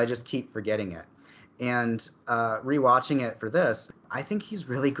 because I just keep forgetting it. And rewatching it for this, I think he's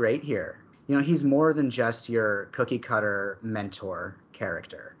really great here. He's more than just your cookie cutter mentor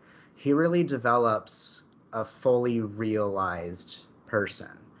character. He really develops a fully realized person.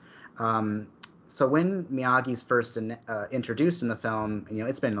 So when Miyagi's first introduced in the film,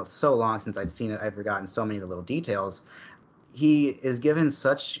 it's been so long since I'd seen it, I've forgotten so many of the little details. He is given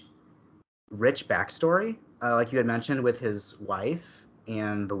such rich backstory, like you had mentioned, with his wife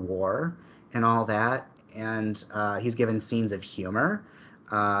and the war and all that. And he's given scenes of humor.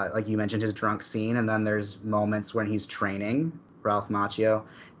 Like you mentioned, his drunk scene, and then there's moments when he's training Ralph Macchio,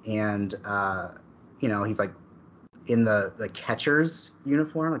 and he's like in the catcher's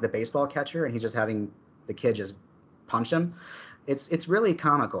uniform, like the baseball catcher, and he's just having the kid just punch him. It's really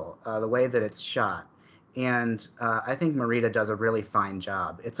comical, the way that it's shot, and I think Morita does a really fine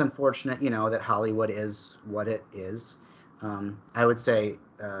job. It's unfortunate, that Hollywood is what it is. I would say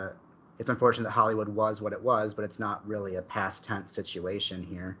it's unfortunate that Hollywood was what it was, but it's not really a past tense situation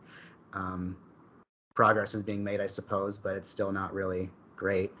here. Progress is being made, I suppose, but it's still not really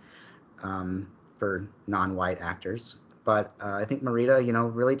great for non-white actors. But I think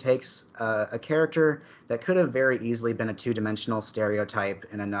Morita, really takes a character that could have very easily been a 2-dimensional stereotype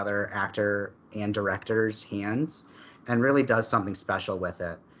in another actor and director's hands, and really does something special with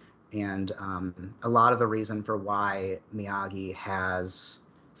it. And a lot of the reason for why Miyagi has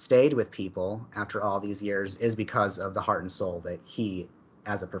stayed with people after all these years is because of the heart and soul that he,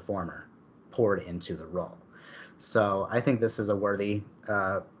 as a performer, poured into the role. So I think this is a worthy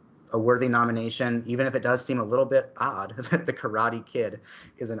nomination, even if it does seem a little bit odd that The Karate Kid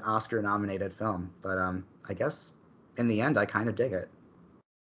is an Oscar-nominated film. But I guess in the end, I kind of dig it.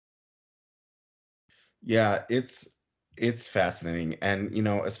 Yeah, it's fascinating, and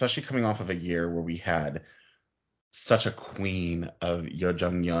especially coming off of a year where we had such a queen of Yo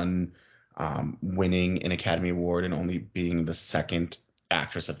Jung-yeon winning an Academy Award and only being the second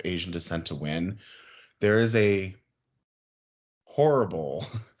actress of Asian descent to win. There is a horrible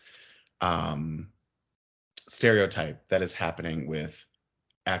stereotype that is happening with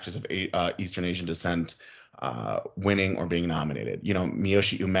actors of Eastern Asian descent winning or being nominated.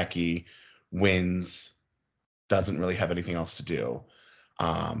 Miyoshi Umeki wins, doesn't really have anything else to do.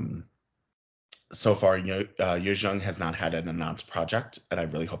 So far, Yo Jung has not had an announced project, and I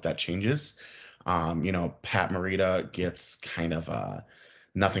really hope that changes. Pat Morita gets kind of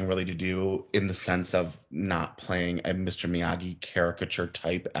nothing really to do in the sense of not playing a Mr. Miyagi caricature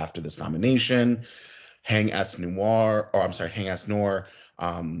type after this nomination. Hang S. Noor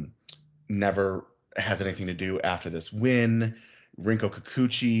never has anything to do after this win. Rinko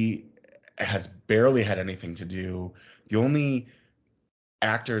Kikuchi has barely had anything to do. The only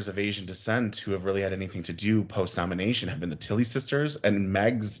actors of Asian descent who have really had anything to do post-nomination have been the Tilly sisters, and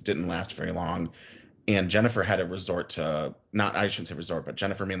Megs didn't last very long. And Jennifer had to resort to, not, I shouldn't say resort, but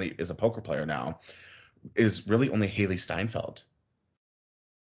Jennifer mainly is a poker player now, is really only Haley Steinfeld.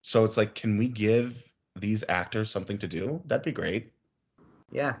 So it's like, can we give these actors something to do? That'd be great.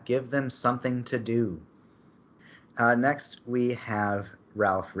 Yeah, give them something to do. Next, we have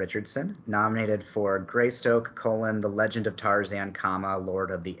Ralph Richardson, nominated for Greystoke, The Legend of Tarzan,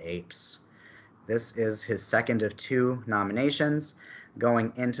 Lord of the Apes. This is his second of 2 nominations.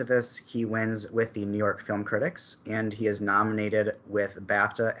 Going into this, he wins with the New York Film Critics, and he is nominated with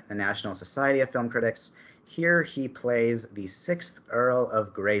BAFTA and the National Society of Film Critics. Here he plays the 6th Earl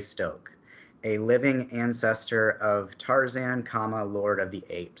of Greystoke, a living ancestor of Tarzan, Lord of the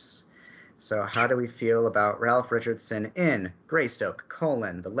Apes. So how do we feel about Ralph Richardson in Greystoke,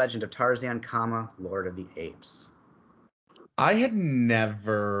 The Legend of Tarzan, Lord of the Apes? I had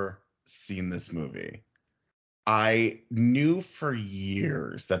never seen this movie. I knew for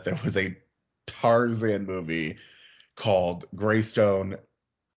years that there was a Tarzan movie called Greystone.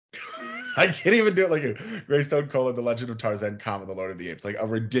 I can't even do it like a Greystone, The Legend of Tarzan, The Lord of the Apes, like a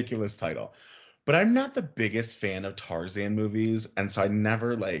ridiculous title. But I'm not the biggest fan of Tarzan movies, and so I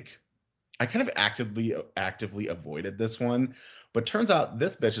never I kind of actively avoided this one. But turns out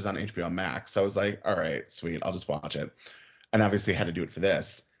this bitch is on HBO Max, so I was like, all right, sweet, I'll just watch it. And obviously had to do it for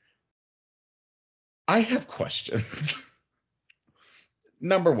this. I have questions.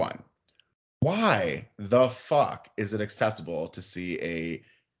 Number 1, why the fuck is it acceptable to see a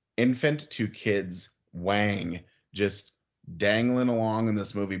infant to kids Wang just dangling along in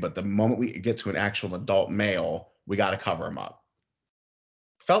this movie, but the moment we get to an actual adult male, we got to cover him up?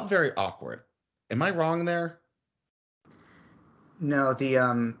 Felt very awkward. Am I wrong there? No,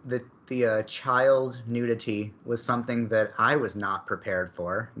 the child nudity was something that I was not prepared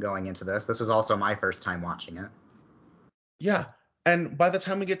for going into this. This was also my first time watching it. Yeah, and by the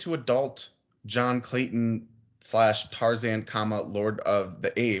time we get to adult John Clayton / Tarzan, Lord of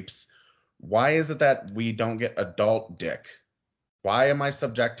the Apes, why is it that we don't get adult dick? Why am I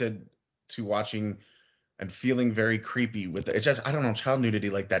subjected to watching and feeling very creepy with it? It just, I don't know, child nudity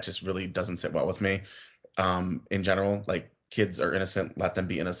like that just really doesn't sit well with me. In general, like, kids are innocent, let them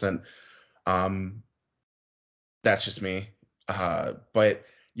be innocent. That's just me. But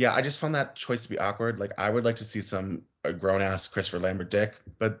yeah, I just found that choice to be awkward. Like, I would like to see some grown ass Christopher Lambert dick,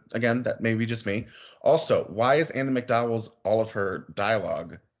 but again, that may be just me. Also, why is Anna McDowell's all of her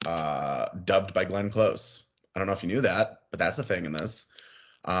dialogue dubbed by Glenn Close? I don't know if you knew that, but that's a thing in this.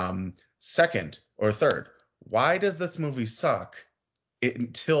 Second or third, why does this movie suck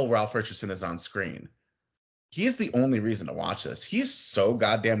until Ralph Richardson is on screen? He is the only reason to watch this. He's so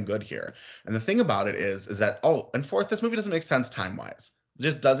goddamn good here. And the thing about it is that, oh, and fourth, this movie doesn't make sense time-wise. It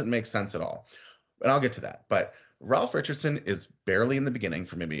just doesn't make sense at all. And I'll get to that. But Ralph Richardson is barely in the beginning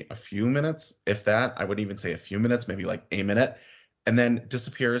for maybe a few minutes, if that. I wouldn't even say a few minutes, maybe like a minute, and then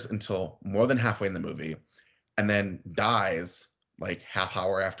disappears until more than halfway in the movie, and then dies like half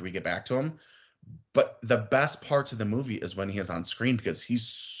hour after we get back to him. But the best parts of the movie is when he is on screen, because he's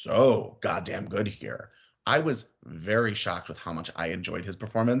so goddamn good here. I was very shocked with how much I enjoyed his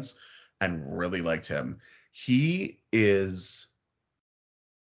performance and really liked him. He is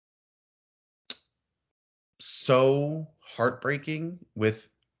so heartbreaking with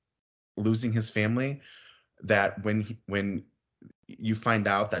losing his family that when you find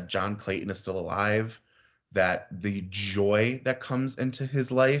out that John Clayton is still alive, that the joy that comes into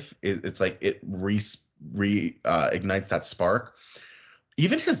his life, it's like it ignites that spark.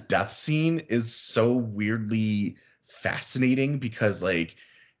 Even his death scene is so weirdly fascinating because, like,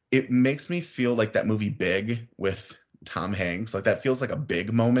 it makes me feel like that movie Big with Tom Hanks. Like, that feels like a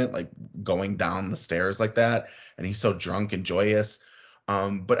big moment, like going down the stairs like that, and he's so drunk and joyous.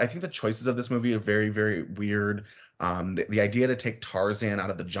 But I think the choices of this movie are very, very weird. The idea to take Tarzan out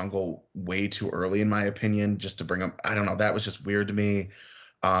of the jungle way too early, in my opinion, just to bring him, I don't know, that was just weird to me.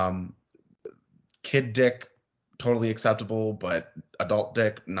 Kid dick, totally acceptable, but adult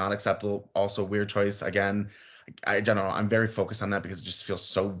dick, not acceptable. Also weird choice. Again, I don't know. I'm very focused on that because it just feels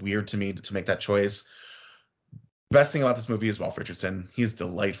so weird to me to make that choice. Best thing about this movie is Ralph Richardson. He's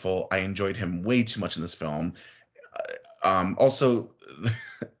delightful. I enjoyed him way too much in this film. Also,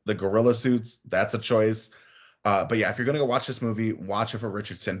 the gorilla suits, that's a choice. But yeah, if you're going to go watch this movie, watch it for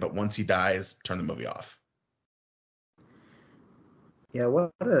Richardson. But once he dies, turn the movie off. Yeah,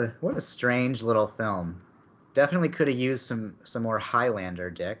 what a strange little film. definitely could have used some more Highlander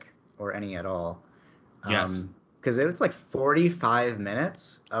dick or any at all. Yes. Because it was like 45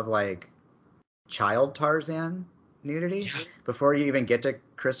 minutes of like child Tarzan nudity before you even get to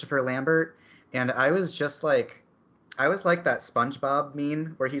Christopher Lambert. And I was like that SpongeBob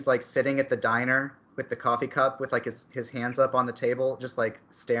meme where he's like sitting at the diner with the coffee cup with like his hands up on the table, just like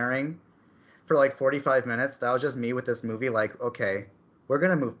staring for like 45 minutes. That was just me with this movie. Like, okay, we're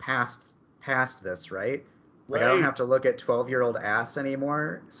gonna move past this, right? Like I don't have to look at 12-year-old ass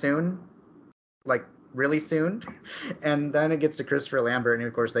anymore soon, like really soon. And then it gets to Christopher Lambert, and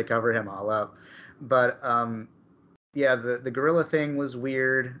of course they cover him all up. But yeah, the gorilla thing was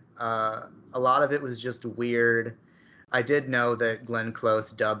weird. A lot of it was just weird. I did know that Glenn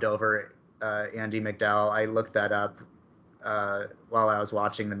Close dubbed over Andy McDowell. I looked that up while I was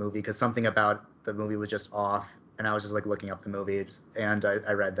watching the movie because something about the movie was just off, and I was just like looking up the movie, and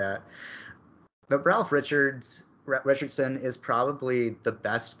I read that. But Ralph Richardson is probably the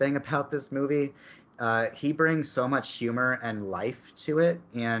best thing about this movie. He brings so much humor and life to it,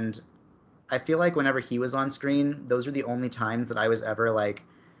 and I feel like whenever he was on screen, those are the only times that I was ever like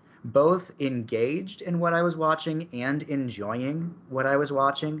both engaged in what I was watching and enjoying what I was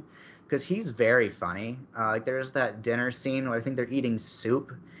watching, because he's very funny. Like there's that dinner scene where I think they're eating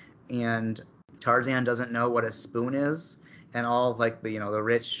soup, and Tarzan doesn't know what a spoon is, and all of like the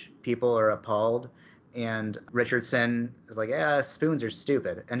rich people are appalled, and Richardson is like, yeah, spoons are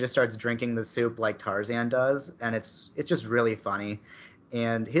stupid, and just starts drinking the soup like Tarzan does, and it's just really funny.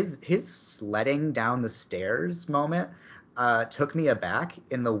 And his sledding down the stairs moment took me aback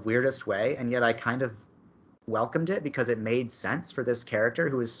in the weirdest way, and yet I kind of welcomed it because it made sense for this character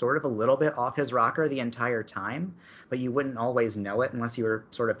who is sort of a little bit off his rocker the entire time, but you wouldn't always know it unless you were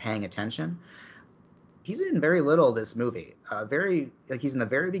sort of paying attention. He's in very little this movie. He's in the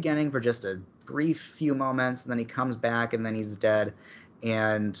very beginning for just a brief few moments, and then he comes back, and then he's dead.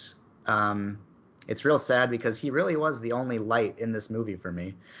 And it's real sad because he really was the only light in this movie for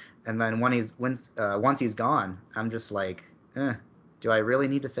me. And then once he's gone, I'm just like, do I really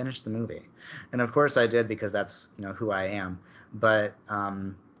need to finish the movie? And of course I did, because that's who I am. But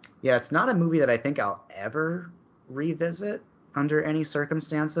yeah, it's not a movie that I think I'll ever revisit under any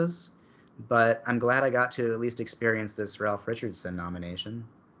circumstances. But I'm glad I got to at least experience this Ralph Richardson nomination.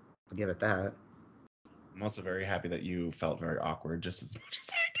 I'll give it that. I'm also very happy that you felt very awkward just as much as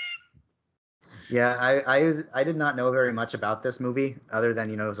I did. Yeah, I did not know very much about this movie other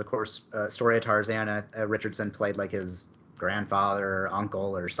than, it was, of course, story of Tarzan. Richardson played like his grandfather or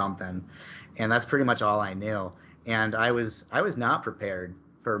uncle or something. And that's pretty much all I knew. And I was not prepared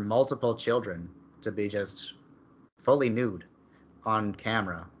for multiple children to be just fully nude on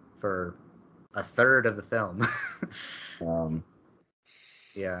camera for a third of the film.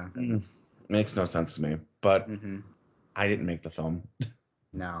 Yeah. Makes no sense to me, but Mm-hmm. I didn't make the film.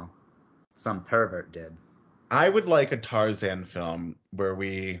 No. Some pervert did. I would like a Tarzan film where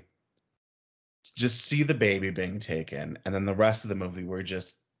we just see the baby being taken, and then the rest of the movie we're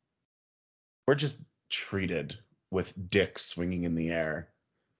just treated with dicks swinging in the air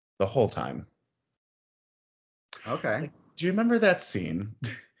the whole time. Okay. Like, do you remember that scene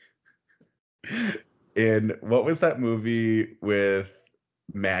in what was that movie with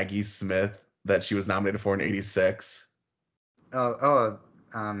Maggie Smith that she was nominated for in '86?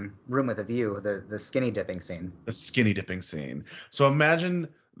 Room with a View, the skinny dipping scene. The skinny dipping scene. So imagine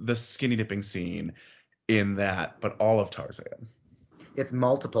the skinny dipping scene in that, but all of Tarzan. It's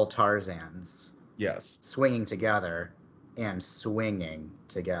multiple Tarzans. Yes. Swinging together and swinging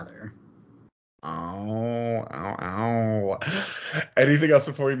together. Ow. Anything else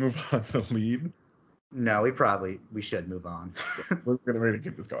before we move on to the lead? No, we should move on. We're ready to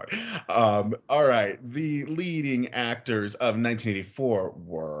keep this going. All right. The leading actors of 1984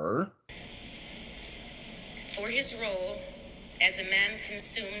 were... For his role as a man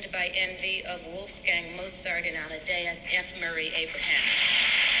consumed by envy of Wolfgang Mozart and Amadeus F. Murray Abraham.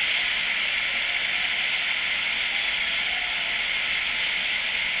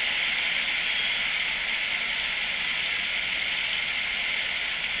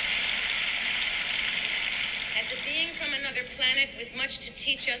 As a being from another planet with much to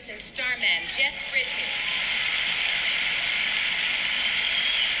teach us in Starman, Jeff Bridges.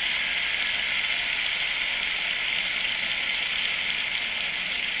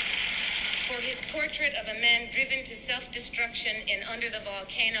 For his portrait of a man driven to self-destruction in Under the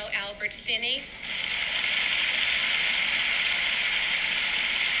Volcano, Albert Finney.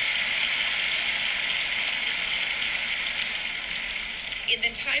 In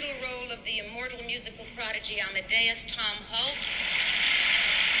the title role of the immortal musical prodigy Amadeus, Tom Holt.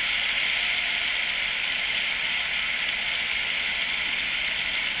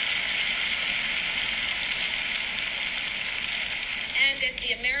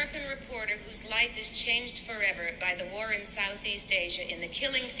 the American reporter whose life is changed forever by the war in Southeast Asia in the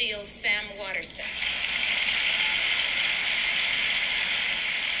killing field, Sam Waterston.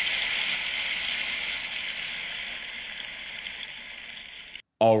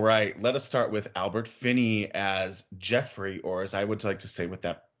 All right, let us start with Albert Finney as Jeffrey, or as I would like to say with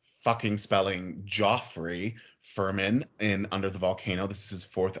that fucking spelling, Joffrey Furman in Under the Volcano. This is his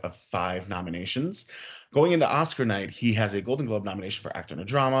 4th of 5 nominations. Going into Oscar night, he has a Golden Globe nomination for Actor in a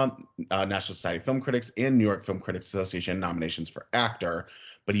Drama, National Society of Film Critics, and New York Film Critics Association nominations for Actor,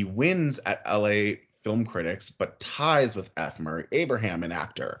 but he wins at LA Film Critics, but ties with F. Murray Abraham in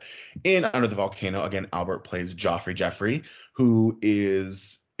Actor. In Under the Volcano, again, Albert plays Joffrey Jeffrey, who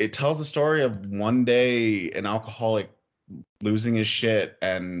is, it tells the story of one day an alcoholic losing his shit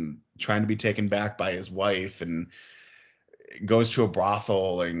and trying to be taken back by his wife, and goes to a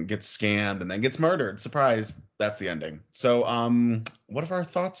brothel and gets scammed and then gets murdered. Surprise, that's the ending. So what are our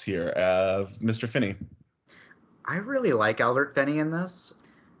thoughts here of Mr. Finney? I really like Albert Finney in this.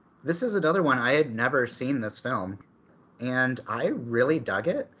 This is another one. I had never seen this film, and I really dug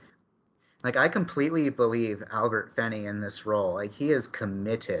it. Like, I completely believe Albert Finney in this role. Like, he is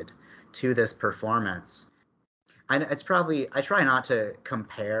committed to this performance. It's probably, I try not to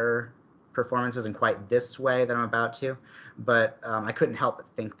compare performances in quite this way that I'm about to, but I couldn't help but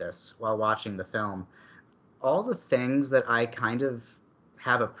think this while watching the film. All the things that I kind of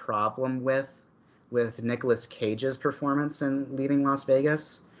have a problem with Nicolas Cage's performance in Leaving Las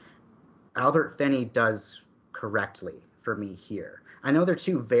Vegas, Albert Finney does correctly for me here. I know they're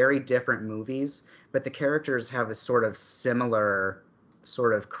two very different movies, but the characters have a sort of similar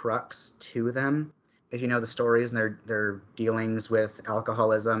sort of crux to them. If you know the stories and their dealings with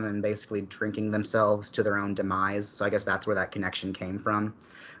alcoholism and basically drinking themselves to their own demise. So I guess that's where that connection came from.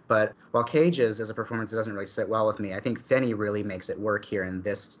 But while Cage's as a performance, it doesn't really sit well with me, I think Finney really makes it work here in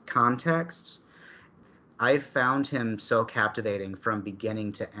this context. I found him so captivating from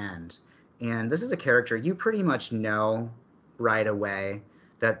beginning to end. And this is a character you pretty much know right away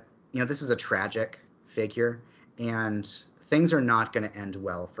that, you know, this is a tragic figure and things are not going to end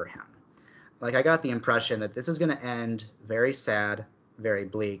well for him. Like, I got the impression that this is going to end very sad, very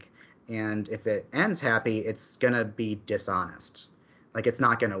bleak, and if it ends happy, it's going to be dishonest. Like, it's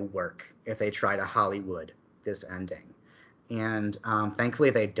not going to work if they try to Hollywood this ending. And thankfully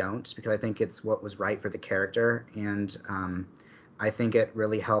they don't, because I think it's what was right for the character, and I think it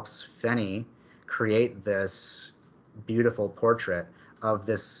really helps Finney create this beautiful portrait of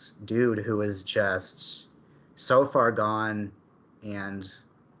this dude who is just so far gone and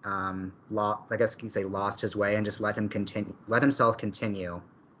I guess you could say lost his way, and just let himself continue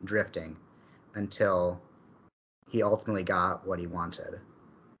drifting until he ultimately got what he wanted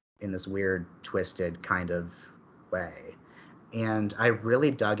in this weird, twisted kind of way. And I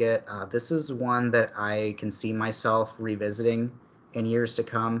really dug it. This is one that I can see myself revisiting in years to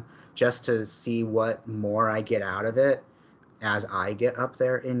come, just to see what more I get out of it as I get up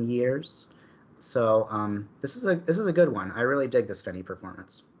there in years. So this is a good one. I really dig this Finney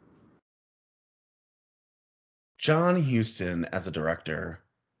performance. John Huston as a director,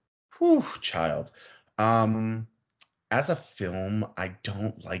 whew, child. As a film, I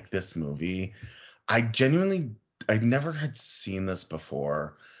don't like this movie. I never had seen this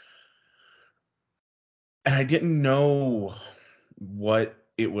before, and I didn't know what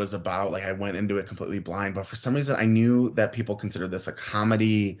it was about. Like, I went into it completely blind, but for some reason I knew that people consider this a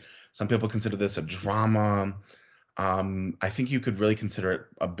comedy. Some people consider this a drama. I think you could really consider it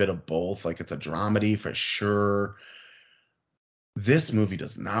a bit of both. Like, it's a dramedy for sure. This movie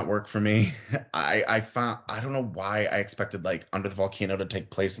does not work for me. I don't know why I expected like Under the Volcano to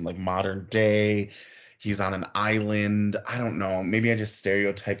take place in like modern day. He's on an island. I don't know. Maybe I just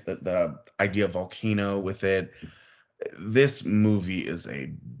stereotyped the idea of volcano with it. This movie is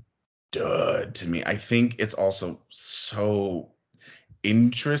a dud to me. I think it's also so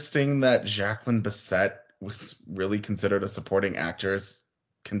interesting that Jacqueline Bisset was really considered a supporting actress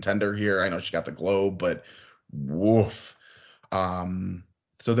contender here. I know she got the Globe, but woof. So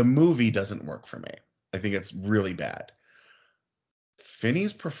the movie doesn't work for me. I think it's really bad.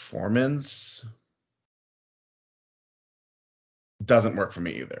 Finney's performance doesn't work for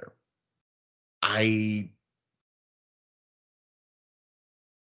me either. I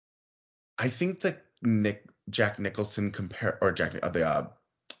think that Jack Nicholson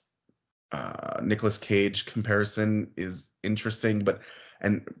Nicolas Cage comparison is interesting,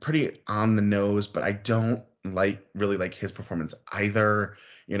 and pretty on the nose, but I don't really like his performance either.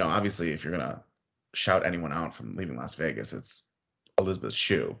 You know, obviously, if you're gonna shout anyone out from Leaving Las Vegas, it's Elizabeth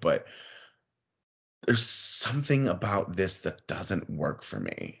Shue, but there's something about this that doesn't work for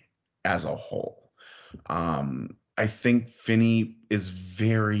me as a whole. I think Finney is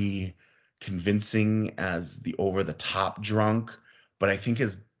very convincing as the over-the-top drunk, but I think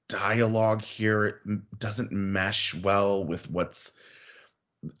his dialogue here doesn't mesh well with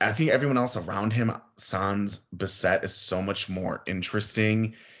I think everyone else around him. Sans Bissett is so much more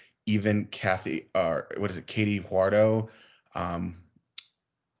interesting. Even Katie Huardo,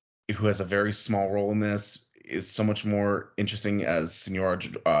 who has a very small role in this, is so much more interesting as Senora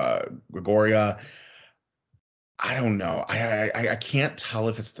Gregoria. I don't know. I can't tell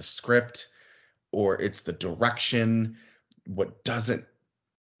if it's the script or it's the direction. What doesn't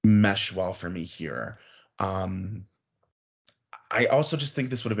mesh well for me here. I also just think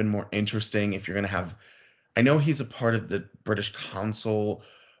this would have been more interesting if you're going to have, I know he's a part of the British Council,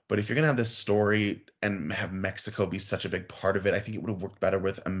 but if you're going to have this story and have Mexico be such a big part of it, I think it would have worked better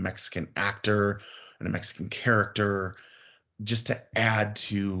with a Mexican actor and a Mexican character just to add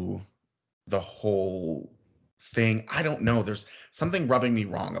to the whole thing. I don't know. There's something rubbing me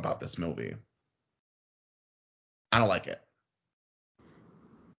wrong about this movie. I don't like it.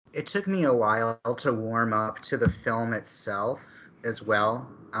 It took me a while to warm up to the film itself as well.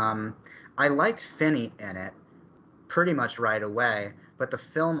 I liked Finney in it pretty much right away, but the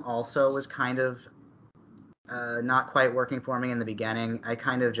film also was kind of not quite working for me in the beginning. I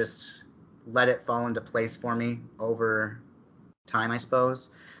kind of just let it fall into place for me over time, I suppose.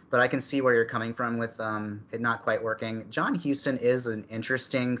 But I can see where you're coming from with it not quite working. John Huston is an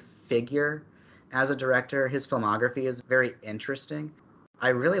interesting figure as a director. His filmography is very interesting. I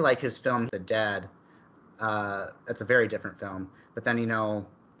really like his film, The Dead. That's a very different film. But then,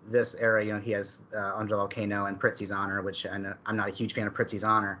 this era, he has Under the Volcano and Prizzi's Honor, which I'm not a huge fan of Prizzi's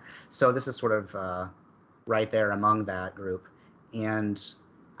Honor. So this is sort of right there among that group. And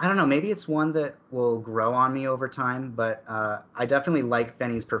I don't know, maybe it's one that will grow on me over time, but I definitely like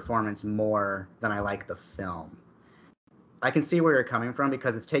Finney's performance more than I like the film. I can see where you're coming from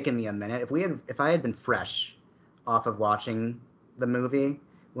because it's taken me a minute. If I had been fresh off of watching the movie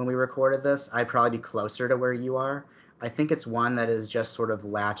when we recorded this, I'd probably be closer to where you are. I think it's one that is just sort of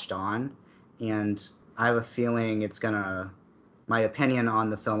latched on, and I have a feeling my opinion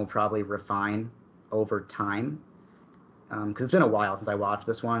on the film will probably refine over time, because it's been a while since I watched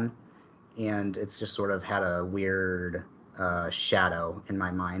this one, and it's just sort of had a weird shadow in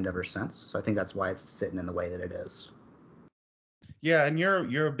my mind ever since. So I think that's why it's sitting in the way that it is. Yeah, and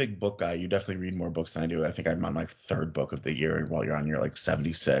you're a big book guy. You definitely read more books than I do. I think I'm on my third book of the year, while you're on your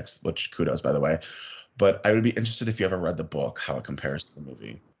 76, which kudos, by the way. But I would be interested if you ever read the book, how it compares to the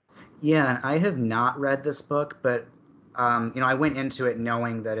movie. Yeah, I have not read this book, but I went into it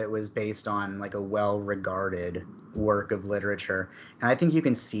knowing that it was based on a well-regarded work of literature, and I think you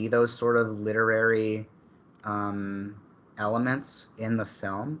can see those sort of literary elements in the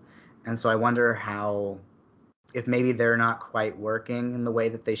film, and so I wonder if maybe they're not quite working in the way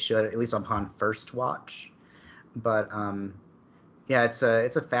that they should, at least upon first watch. But yeah, it's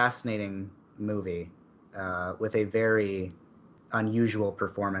a fascinating movie with a very unusual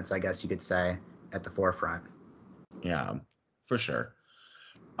performance, I guess you could say, at the forefront. Yeah, for sure.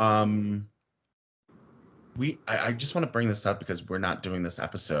 I just want to bring this up because we're not doing this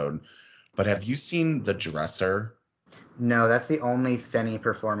episode, but have you seen The Dresser? No, that's the only Finney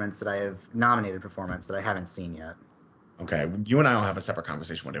nominated performance that I haven't seen yet. Okay, you and I will have a separate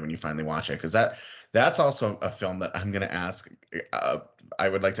conversation one day when you finally watch it, because that's also a film that I'm gonna ask. I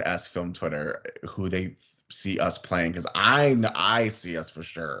would like to ask Film Twitter who they see us playing, because I see us for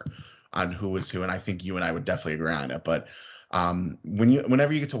sure on who is who, and I think you and I would definitely agree on it. But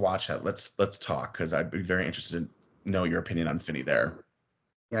whenever you get to watch that, let's talk, because I'd be very interested to know your opinion on Finney there.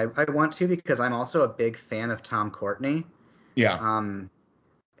 Yeah, I want to, because I'm also a big fan of Tom Courtenay. Yeah.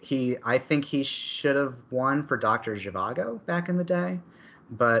 I think he should have won for Dr. Zhivago back in the day,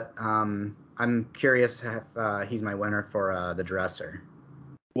 but I'm curious if he's my winner for The Dresser.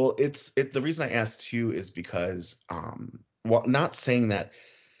 Well, the reason I asked too is because well, not saying that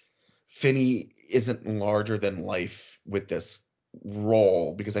Finney isn't larger than life with this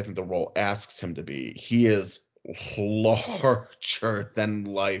role, because I think the role asks him to be. He is larger than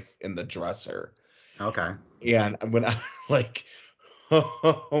life in The Dresser. Okay. And when I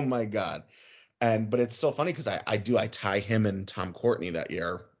oh my God. But it's still funny because I tie him and Tom Courtenay that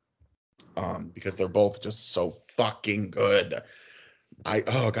year, because they're both just so fucking good.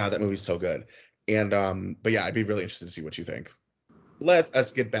 Oh God, that movie's so good. And but yeah, I'd be really interested to see what you think. Let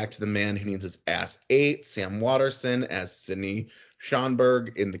us get back to the man who needs his ass ate, Sam Waterston as Sidney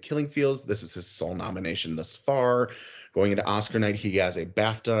Schonberg in The Killing Fields. This is his sole nomination thus far. Going into Oscar night, he has a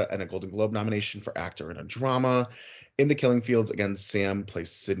BAFTA and a Golden Globe nomination for actor in a drama. In The Killing Fields, again, Sam plays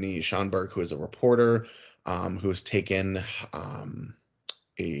Sydney Schonberg, who is a reporter who has taken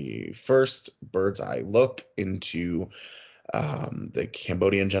a first bird's eye look into the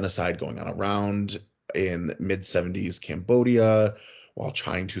Cambodian genocide going on around in mid-70s Cambodia while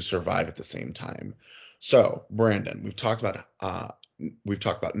trying to survive at the same time. So, Brandon, we've talked about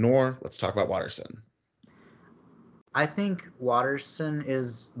Noor. Let's talk about Watterson. I think Watterson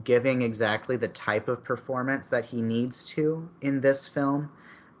is giving exactly the type of performance that he needs to in this film,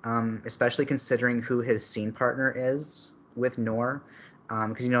 especially considering who his scene partner is with Noor.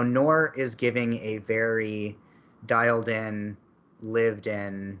 Because, Noor is giving a very dialed in, lived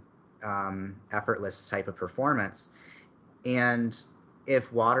in, effortless type of performance. And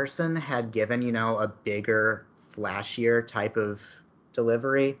if Watterson had given, a bigger, flashier type of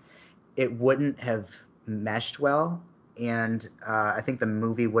delivery, it wouldn't have meshed well, and I think the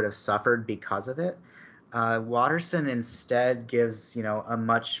movie would have suffered because of it. Watterson instead gives, a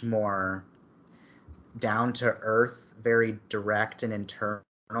much more down-to-earth, very direct and internal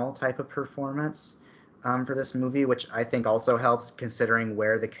type of performance for this movie, which I think also helps considering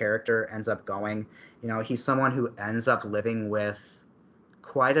where the character ends up going. He's someone who ends up living with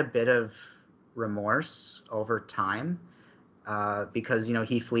quite a bit of remorse over time because,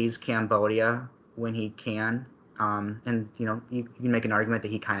 he flees Cambodia when he can. And, you can make an argument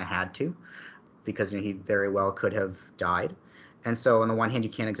that he kind of had to because he very well could have died. And so on the one hand, you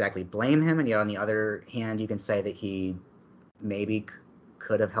can't exactly blame him. And yet on the other hand, you can say that he maybe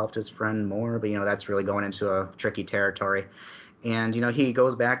could have helped his friend more. But, that's really going into a tricky territory. And, he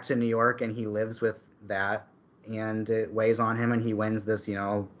goes back to New York and he lives with that. And it weighs on him and he wins this,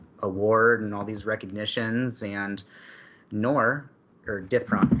 award and all these recognitions. And Noor, or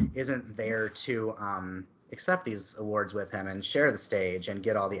Dithpram, isn't there to accept these awards with him and share the stage and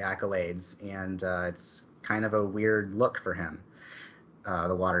get all the accolades. And it's kind of a weird look for him,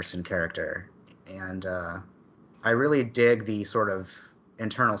 the Watterson character. And I really dig the sort of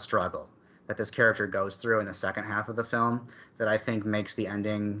internal struggle that this character goes through in the second half of the film that I think makes the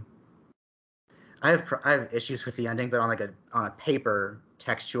ending. I have issues with the ending, but on a paper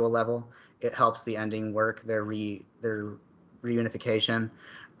textual level, it helps the ending work. Their reunification.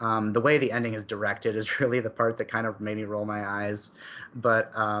 The way the ending is directed is really the part that kind of made me roll my eyes,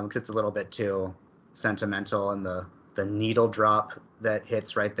 but because it's a little bit too sentimental, and the needle drop that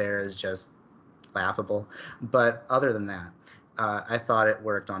hits right there is just laughable. But other than that, I thought it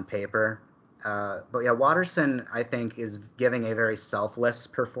worked on paper. But yeah, Watterson, I think, is giving a very selfless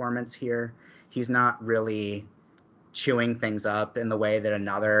performance here. He's not really chewing things up in the way that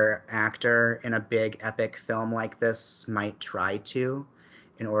another actor in a big epic film like this might try to,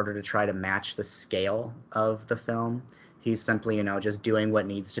 in order to try to match the scale of the film. He's simply, just doing what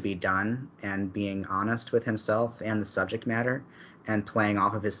needs to be done and being honest with himself and the subject matter and playing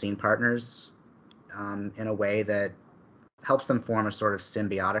off of his scene partners in a way that helps them form a sort of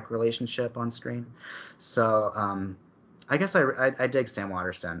symbiotic relationship on screen. So I guess I dig Sam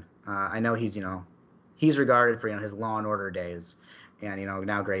Waterston. I know he's regarded for his Law and Order days, and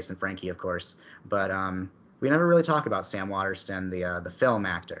now Grace and Frankie, of course. But we never really talk about Sam Waterston, the film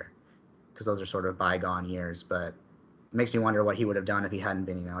actor, because those are sort of bygone years. But it makes me wonder what he would have done if he hadn't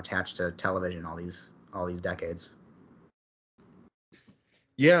been attached to television all these decades.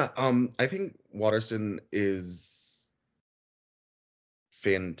 Yeah, I think Watterson is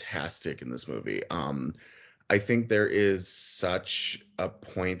fantastic in this movie. I think there is such a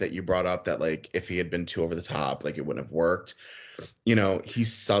point that you brought up that, like, if he had been too over the top, like, it wouldn't have worked.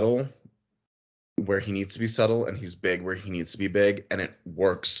 He's subtle where he needs to be subtle, and he's big where he needs to be big, and it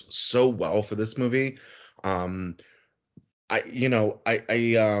works so well for this movie. I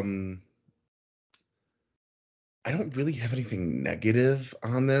don't really have anything negative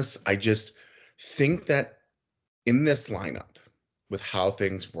on this. I just think that in this lineup, with how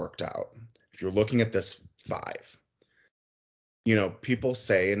things worked out, if you're looking at this 5, people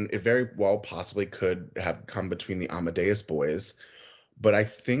say, and it very well possibly could have come between the Amadeus boys, but I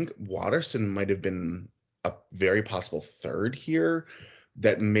think Watterson might have been a very possible third here,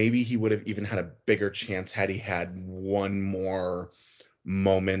 that maybe he would have even had a bigger chance had he had one more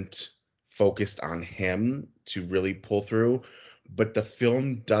moment focused on him to really pull through. But the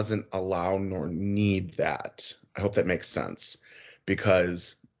film doesn't allow nor need that. I hope that makes sense,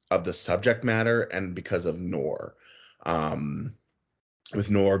 because of the subject matter and because of Noor. With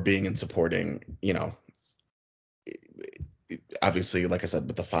Noor being in supporting, obviously, like I said,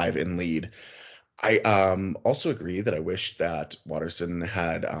 with the 5 in lead. I also agree that I wish that Watterson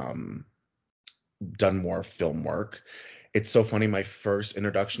had done more film work. It's so funny. My first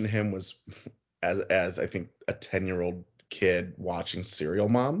introduction to him was as I think a 10-year-old kid watching Serial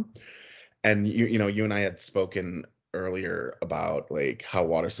Mom. And you and I had spoken earlier about like how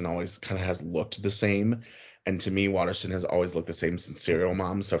Waterston always kind of has looked the same. And to me, Waterston has always looked the same since Serial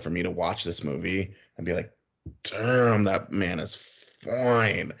Mom. So for me to watch this movie and be like, damn, that man is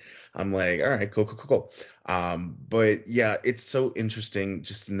fine. I'm like, all right, cool. But yeah, it's so interesting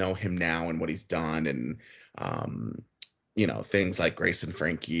just to know him now and what he's done, and things like Grace and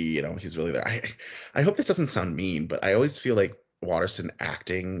Frankie, he's really there. I hope this doesn't sound mean, but I always feel like Waterston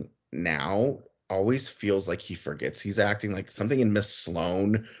acting now always feels like he forgets he's acting, like something in Miss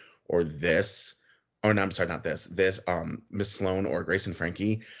Sloane or this, or no, I'm sorry, not this, Miss Sloane or Grace and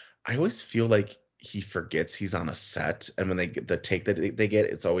Frankie. I always feel like he forgets he's on a set, and when they get the take that they get,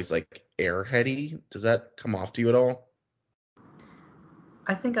 it's always like airheady. Does that come off to you at all?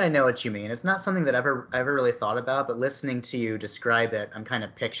 I think I know what you mean. It's not something that I ever really thought about, but listening to you describe it, I'm kind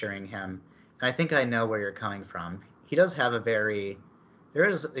of picturing him, and I think I know where you're coming from. He does have there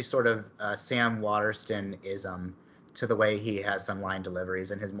is a sort of Sam Waterston-ism to the way he has some line deliveries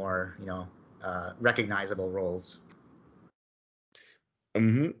in his more, recognizable roles.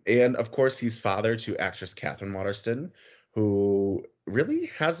 And of course, he's father to actress Catherine Waterston, who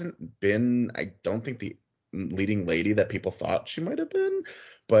really hasn't been, I don't think, the leading lady that people thought she might have been.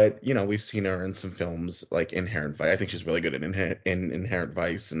 But, we've seen her in some films like Inherent Vice. I think she's really good in Inherent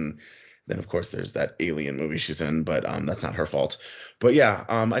Vice. And then, of course, there's that Alien movie she's in, but that's not her fault. But yeah,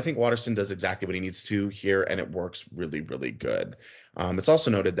 I think Waterston does exactly what he needs to here, and it works really, really good. It's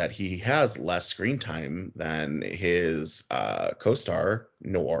also noted that he has less screen time than his co-star,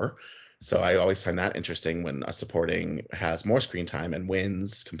 Noor. So I always find that interesting when a supporting has more screen time and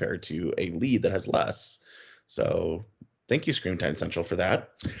wins compared to a lead that has less. So thank you, Screen Time Central, for that.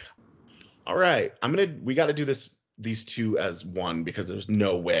 All right, we got to do these two as one because there's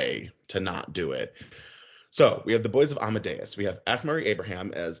no way to not do it. So we have the Boys of Amadeus. We have F. Murray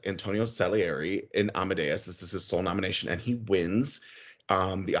Abraham as Antonio Salieri in Amadeus. This is his sole nomination, and he wins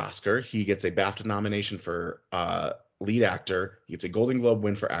the Oscar. He gets a BAFTA nomination for lead actor. He gets a Golden Globe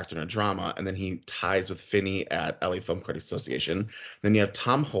win for actor in a drama, and then he ties with Finney at LA Film Critics Association. Then you have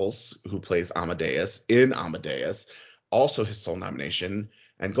Tom Hulce, who plays Amadeus in Amadeus, also his sole nomination.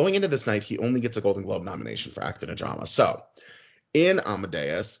 And going into this night, he only gets a Golden Globe nomination for actor in a drama. So in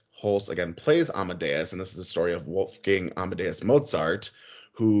Amadeus, Hulce again plays Amadeus, and this is the story of Wolfgang Amadeus Mozart,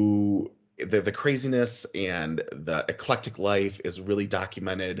 who the craziness and the eclectic life is really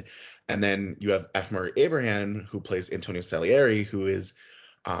documented. And then you have F. Murray Abraham, who plays Antonio Salieri, who is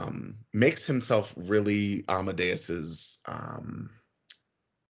makes himself really Amadeus's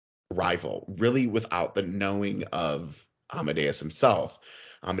rival, really without the knowing of Amadeus himself.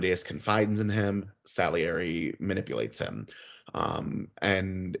 Amadeus confides in him, Salieri manipulates him.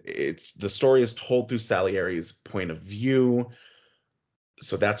 And the story is told through Salieri's point of view.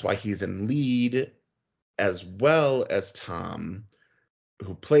 So that's why he's in lead, as well as Tom,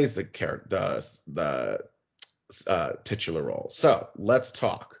 who plays the titular role. So let's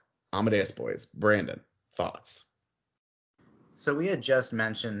talk Amadeus Boys. Brandon, thoughts? So we had just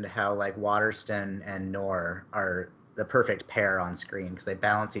mentioned how like Waterston and Noor are the perfect pair on screen because they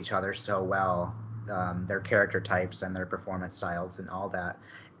balance each other so well, their character types and their performance styles and all that.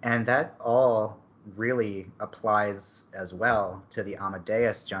 And that all really applies as well to the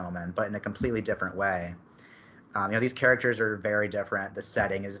Amadeus gentleman, but in a completely different way. These characters are very different. The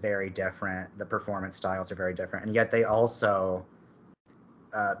setting is very different. The performance styles are very different. And yet they also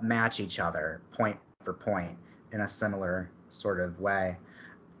match each other point for point in a similar sort of way.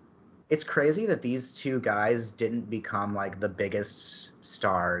 It's crazy that these two guys didn't become like the biggest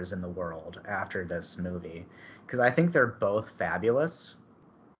stars in the world after this movie, because I think they're both fabulous,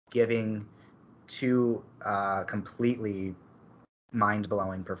 giving two completely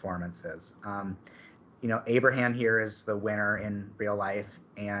mind-blowing performances. Abraham here is the winner in real life,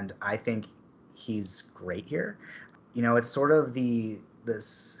 and I think he's great here. It's sort of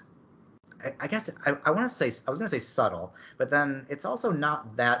this. I guess I want to say I was going to say subtle, but then it's also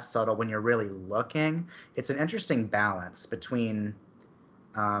not that subtle when you're really looking. It's an interesting balance between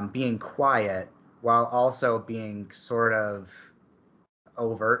being quiet while also being sort of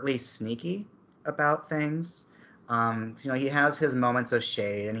overtly sneaky about things. He has his moments of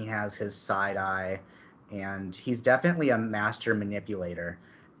shade and he has his side eye, and he's definitely a master manipulator.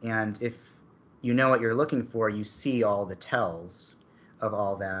 And if you know what you're looking for, you see all the tells of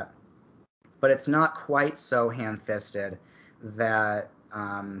all that. But it's not quite so ham-fisted that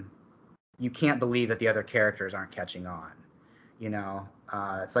you can't believe that the other characters aren't catching on.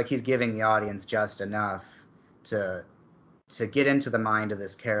 It's like he's giving the audience just enough to get into the mind of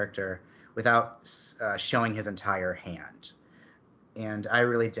this character without showing his entire hand. And I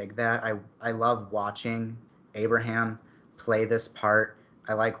really dig that. I love watching Abraham play this part.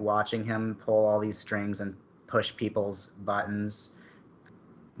 I like watching him pull all these strings and push people's buttons,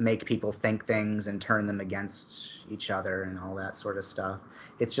 make people think things and turn them against each other and all that sort of stuff.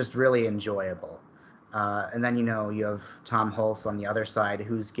 It's just really enjoyable. And then, you have Tom Hulce on the other side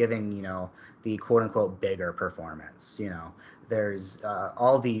who's giving, the quote unquote bigger performance. There's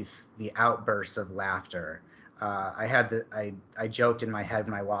all the outbursts of laughter. I joked in my head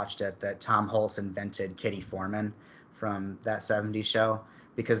when I watched it that Tom Hulce invented Kitty Foreman from that 70s show,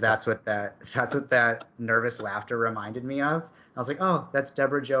 because that's what that nervous laughter reminded me of. I was like, oh, that's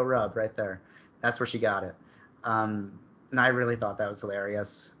Deborah Jo Rupp right there. That's where she got it. And I really thought that was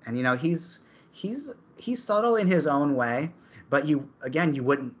hilarious. And he's subtle in his own way, but you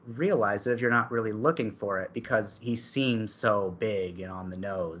wouldn't realize it if you're not really looking for it, because he seems so big and on the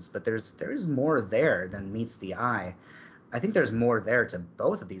nose. But there's more there than meets the eye. I think there's more there to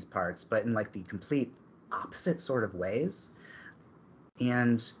both of these parts, but in like the complete opposite sort of ways.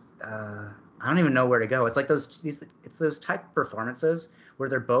 And I don't even know where to go. It's like those type of performances where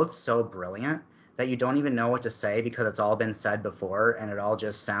they're both so brilliant that you don't even know what to say because it's all been said before and it all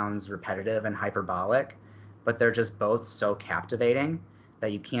just sounds repetitive and hyperbolic, but they're just both so captivating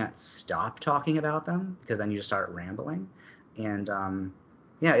that you can't stop talking about them, because then you just start rambling. And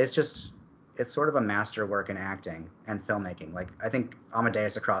it's sort of a masterwork in acting and filmmaking. Like, I think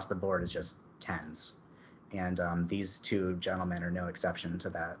Amadeus across the board is just tens, and these two gentlemen are no exception to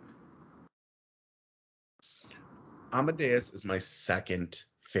that. Amadeus is my second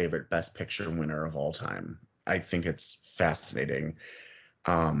favorite Best Picture winner of all time. I think it's fascinating.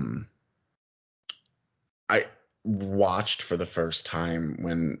 I watched for the first time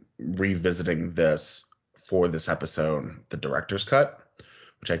when revisiting this for this episode the director's cut,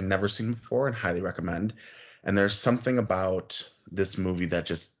 which I'd never seen before and highly recommend. And there's something about this movie that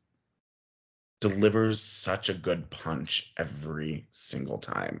just delivers such a good punch every single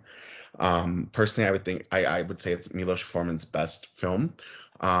time. Personally, I would say it's Milos Forman's best film.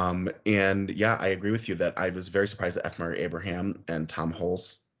 And yeah, I agree with you that I was very surprised that F. Murray Abraham and Tom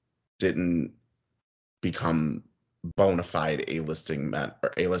Hulce didn't become bona fide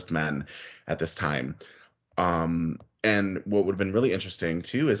A-list men at this time. And what would have been really interesting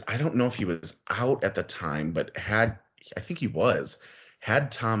too is, I don't know if he was out at the time, but I think he was.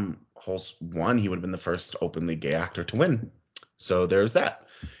 Had Tom Hulce won, he would have been the first openly gay actor to win. So there's that.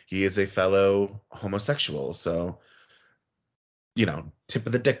 He is a fellow homosexual. So, tip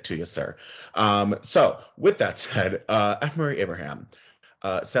of the dick to you, sir. So with that said, F. Murray Abraham,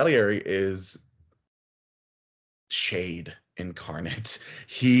 Salieri is shade incarnate.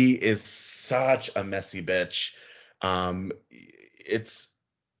 He is such a messy bitch. It's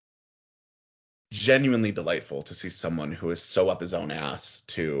genuinely delightful to see someone who is so up his own ass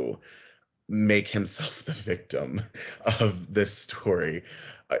to make himself the victim of this story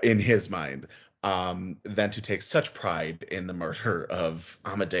in his mind, than to take such pride in the murder of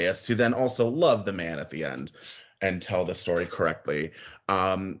Amadeus, to then also love the man at the end and tell the story correctly.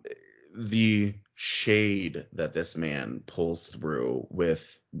 The shade that this man pulls through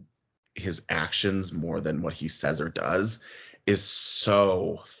with his actions more than what he says or does is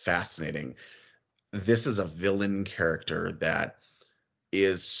so fascinating. This is a villain character that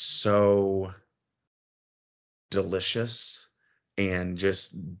is so delicious and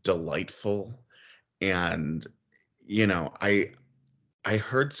just delightful. And I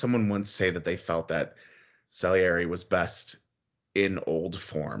heard someone once say that they felt that Salieri was best in old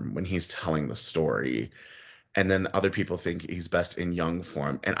form when he's telling the story, and then other people think he's best in young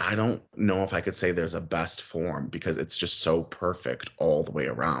form. And I don't know if I could say there's a best form, because it's just so perfect all the way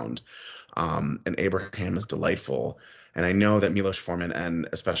around. And Abraham is delightful. And I know that Milos Forman and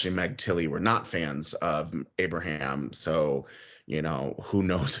especially Meg Tilly were not fans of Abraham. So, who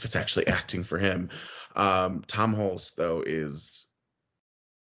knows if it's actually acting for him. Tom Hulce, though, is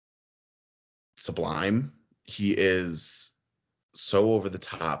sublime. He is so over the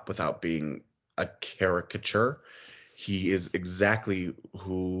top without being a caricature. He is exactly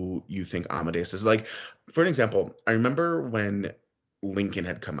who you think Amadeus is. Like, for an example, I remember when Lincoln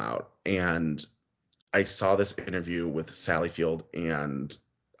had come out, and I saw this interview with Sally Field and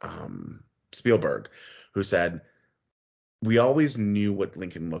Spielberg, who said, we always knew what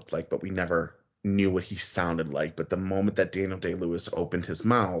Lincoln looked like, but we never knew what he sounded like. But the moment that Daniel Day-Lewis opened his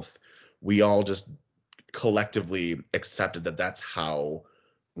mouth, we all just collectively accepted that that's how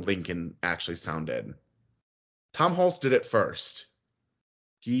Lincoln actually sounded. Tom Hulce did it first.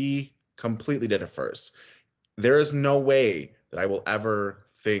 He completely did it first. There is no way that I will ever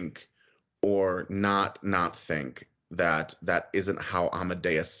think or not think that that isn't how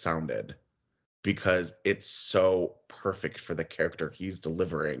Amadeus sounded, because it's so perfect for the character he's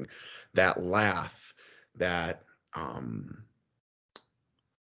delivering. That laugh, that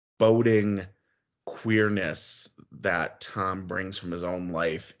boding queerness that Tom brings from his own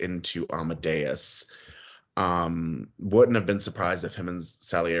life into Amadeus. Wouldn't have been surprised if him and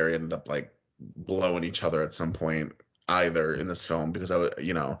Salieri ended up like blowing each other at some point either in this film, because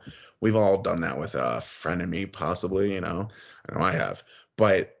we've all done that with a frenemy, possibly, I know I have,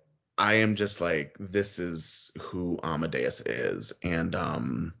 but I am just like, this is who Amadeus is. And I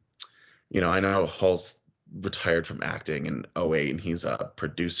know Hulse retired from acting in 2008, and he's a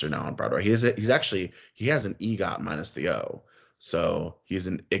producer now on Broadway. He has an EGOT minus the O, so he's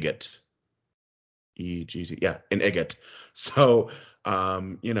an EGOT. EGT, yeah, an EGOT. So,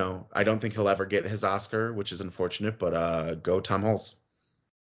 I don't think he'll ever get his Oscar, which is unfortunate, but go Tom Hulse.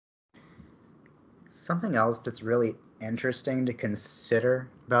 Something else that's really interesting to consider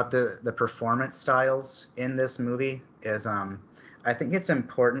about the performance styles in this movie is I think it's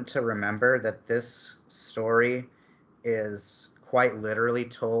important to remember that this story is quite literally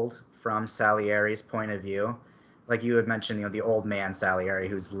told from Salieri's point of view. Like you had mentioned, the old man Salieri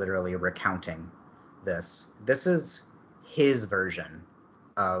who's literally recounting this. This is his version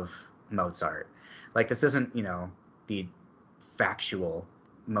of Mozart. Like, this isn't, the factual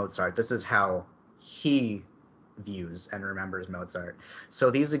Mozart. This is how he views and remembers Mozart. So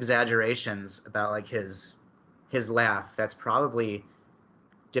these exaggerations about like his laugh, that's probably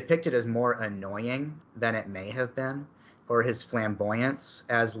depicted as more annoying than it may have been, or his flamboyance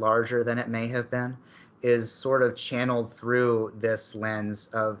as larger than it may have been, is sort of channeled through this lens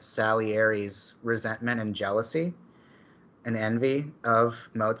of Salieri's resentment and jealousy and envy of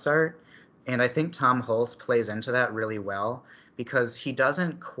Mozart. And I think Tom Hulse plays into that really well, because he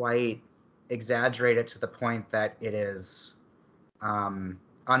doesn't quite exaggerate it to the point that it is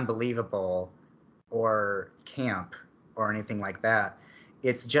unbelievable or camp or anything like that.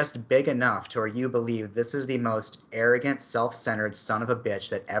 It's just big enough to where you believe this is the most arrogant, self-centered son of a bitch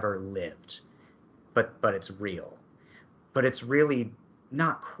that ever lived. But it's real. But it's really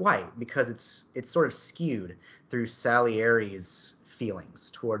not quite, because it's sort of skewed through Salieri's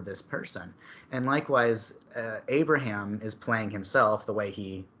feelings toward this person. And likewise, Abraham is playing himself the way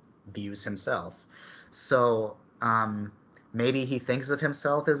he views himself. So maybe he thinks of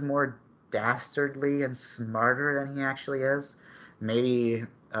himself as more dastardly and smarter than he actually is. Maybe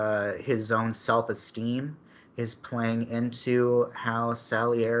his own self-esteem is playing into how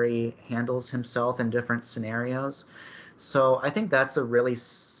Salieri handles himself in different scenarios. So I think that's a really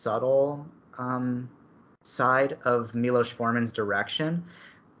subtle side of Milos Forman's direction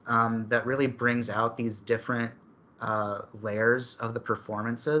that really brings out these different layers of the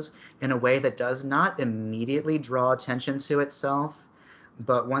performances in a way that does not immediately draw attention to itself.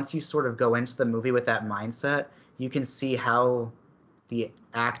 But once you sort of go into the movie with that mindset, you can see how the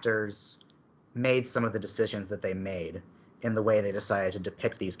actors made some of the decisions that they made in the way they decided to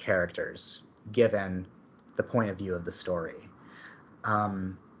depict these characters, given the point of view of the story.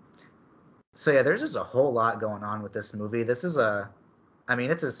 So yeah, there's just a whole lot going on with this movie. This is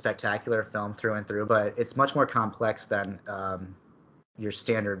it's a spectacular film through and through, but it's much more complex than your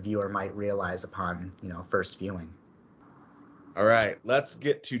standard viewer might realize upon, first viewing. All right, let's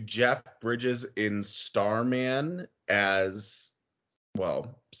get to Jeff Bridges in Starman as,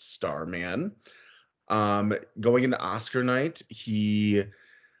 Starman. Going into Oscar night, he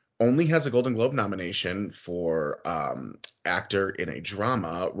only has a Golden Globe nomination for actor in a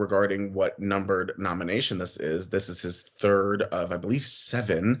drama. Regarding what numbered nomination this is his third of, I believe,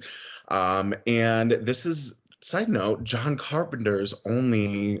 7. And this is, side note, John Carpenter's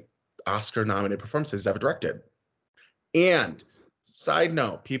only Oscar-nominated performance he's ever directed. And side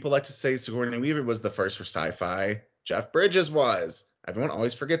note, people like to say Sigourney Weaver was the first for sci-fi. Jeff Bridges was. Everyone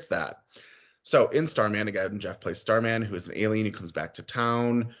always forgets that. So in Starman, again, Jeff plays Starman, who is an alien who comes to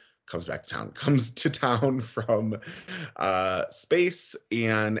town from space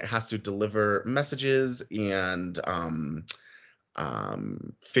and has to deliver messages and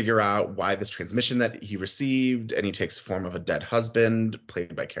figure out why this transmission that he received. And he takes the form of a dead husband,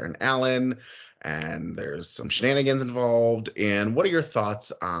 played by Karen Allen. And there's some shenanigans involved. And what are your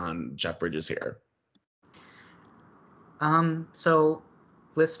thoughts on Jeff Bridges here? So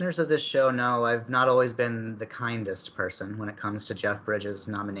listeners of this show know I've not always been the kindest person when it comes to Jeff Bridges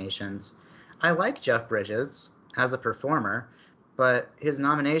nominations. I like Jeff Bridges as a performer, but his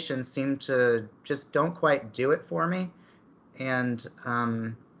nominations seem to just don't quite do it for me.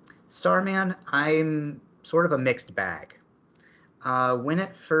 And Starman, I'm sort of a mixed bag. When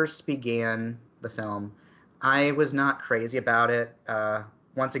it first began, the film, I was not crazy about it.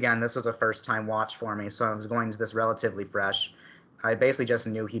 Once again, this was a first-time watch for me, so I was going to this relatively fresh. I basically just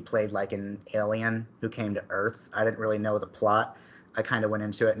knew he played like an alien who came to Earth. I didn't really know the plot. I kind of went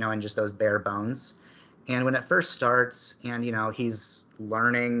into it knowing just those bare bones. And when it first starts and, he's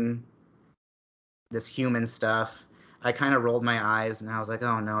learning this human stuff, I kind of rolled my eyes and I was like,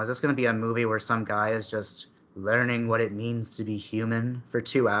 oh no, is this going to be a movie where some guy is just learning what it means to be human for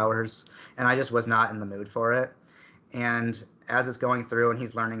 2 hours? And I just was not in the mood for it. And as it's going through and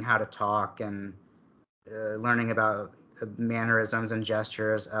he's learning how to talk and learning about mannerisms and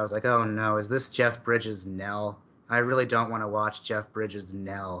gestures, I was like, oh no, is this Jeff Bridges' Nell? I really don't want to watch Jeff Bridges'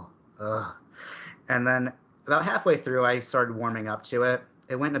 Nell. Ugh. And then about halfway through, I started warming up to it.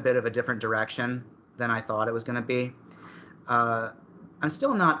 It went in a bit of a different direction than I thought it was going to be. I'm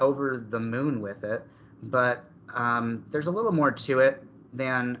still not over the moon with it, but there's a little more to it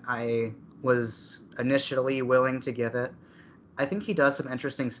than I was initially willing to give it. I think he does some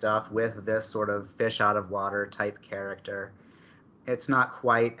interesting stuff with this sort of fish out of water type character. It's not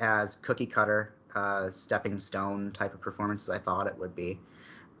quite as cookie cutter, stepping stone type of performance as I thought it would be.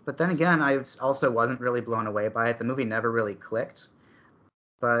 But then again, I also wasn't really blown away by it. The movie never really clicked,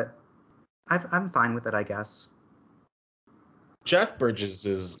 but I'm fine with it, I guess. Jeff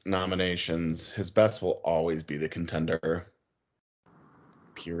Bridges' nominations, his best will always be The Contender.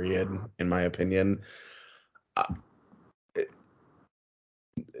 Period, in my opinion.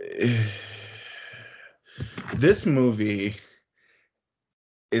 This movie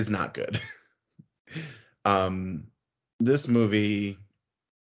is not good. This movie,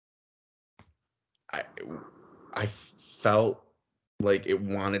 I felt like it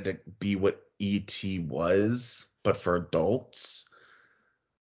wanted to be what E.T. was, but for adults.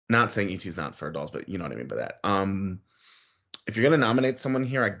 Not saying E.T. is not for adults, but you know what I mean by that. If you're gonna nominate someone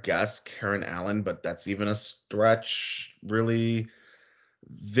here, I guess Karen Allen, but that's even a stretch, really.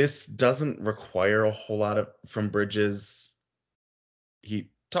 This doesn't require a whole lot from Bridges.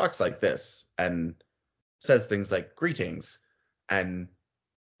 He talks like this and says things like greetings and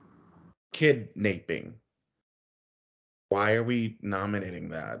kidnapping. Why are we nominating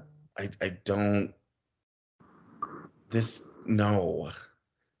that? I don't. No.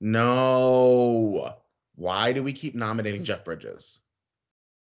 Why do we keep nominating Jeff Bridges?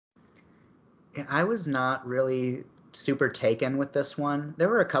 I was not really super taken with this one. There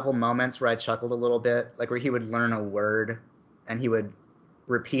were a couple moments where I chuckled a little bit, like where he would learn a word and he would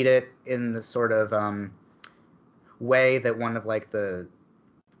repeat it in the sort of way that one of like the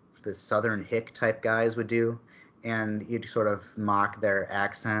Southern hick type guys would do, and he'd sort of mock their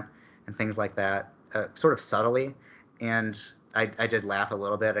accent and things like that, sort of subtly. And I did laugh a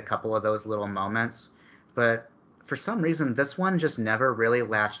little bit at a couple of those little moments, but for some reason this one just never really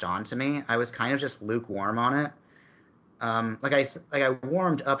latched on to me. I was kind of just lukewarm on it. I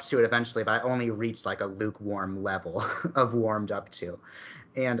warmed up to it eventually, but I only reached like a lukewarm level of warmed up to.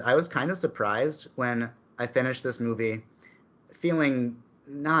 And I was kind of surprised when I finished this movie feeling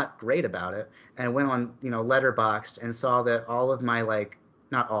not great about it, and went on, Letterboxd and saw that all of my, like,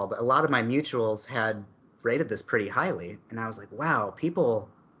 not all, but a lot of my mutuals had rated this pretty highly. And I was like, wow, people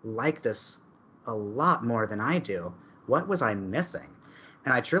like this a lot more than I do. What was I missing?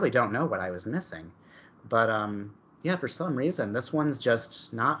 And I truly don't know what I was missing. But yeah, for some reason, this one's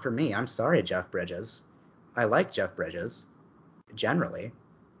just not for me. I'm sorry, Jeff Bridges. I like Jeff Bridges, generally,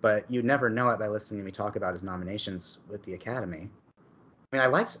 but you never know it by listening to me talk about his nominations with the Academy. I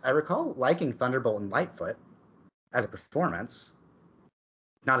mean, I recall liking Thunderbolt and Lightfoot as a performance,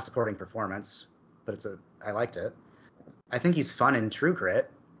 not a supporting performance, but I liked it. I think he's fun in True Grit,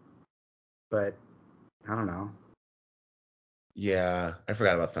 but I don't know. Yeah, I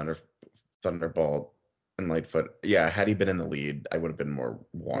forgot about Thunderbolt and Lightfoot. Yeah, had he been in the lead, I would have been more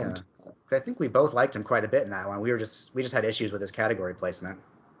warmed. Yeah. I think we both liked him quite a bit in that one. We just had issues with his category placement.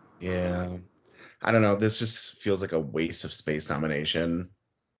 Yeah. I don't know. This just feels like a waste of space nomination.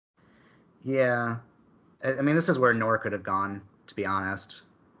 Yeah. I mean, this is where Noor could have gone, to be honest.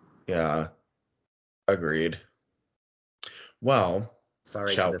 Yeah. Agreed. Well.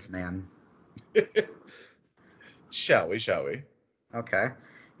 Sorry to this man. Shall we? Okay.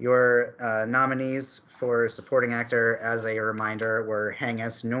 Your nominees for supporting actor, as a reminder, were Hang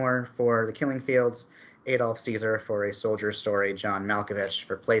S. Noor for The Killing Fields, Adolph Caesar for A Soldier's Story, John Malkovich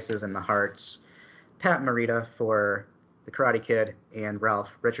for Places in the Hearts, Pat Morita for The Karate Kid, and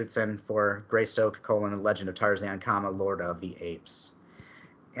Ralph Richardson for Greystoke, The Legend of Tarzan, Lord of the Apes.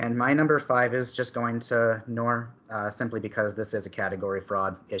 And my number 5 is just going to Noor, simply because this is a category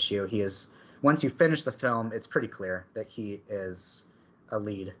fraud issue. He is, once you finish the film, it's pretty clear that he is a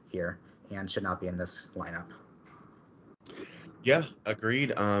lead here and should not be in this lineup. Yeah,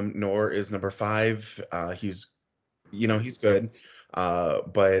 agreed. Noor is number 5. He's good,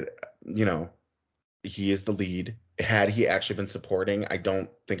 but he is the lead. Had he actually been supporting, I don't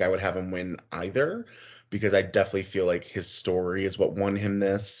think I would have him win either, because I definitely feel like his story is what won him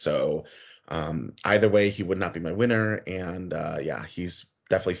this. So either way, he would not be my winner. And he's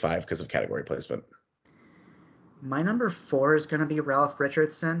definitely 5 because of category placement. My number 4 is going to be Ralph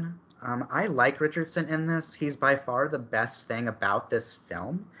Richardson. I like Richardson in this. He's by far the best thing about this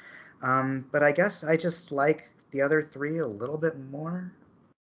film. But I guess I just like the other 3 a little bit more.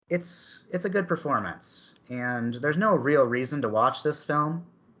 It's a good performance, and there's no real reason to watch this film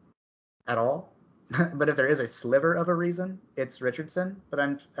at all. But if there is a sliver of a reason, it's Richardson.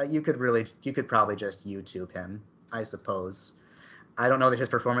 But you could probably just YouTube him, I suppose. I don't know that his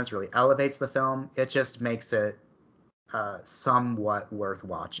performance really elevates the film. It just makes it somewhat worth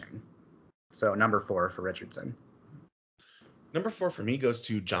watching. So number 4 for Richardson. Number 4 for me goes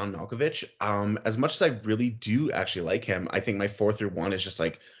to John Malkovich. As much as I really do actually like him, I think my 4 through 1 is just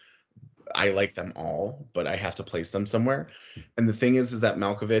like, I like them all, but I have to place them somewhere. And the thing is that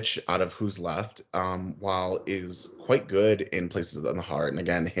Malkovich, out of Who's Left, while is quite good in Places in the Heart, and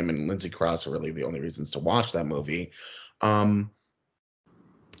again, him and Lindsay Krause are really the only reasons to watch that movie, I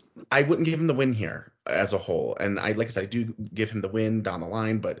wouldn't give him the win here as a whole. And like I said, I do give him the win down the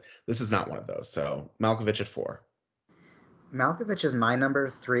line, but this is not one of those. So Malkovich at 4. Malkovich is my number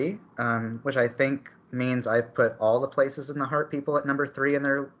 3, which I think means I put all the Places in the Heart people at number 3 in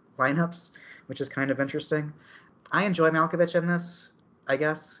their lineups, which is kind of interesting. I enjoy Malkovich in this, I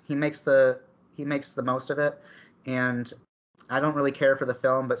guess. He makes the most of it, and I don't really care for the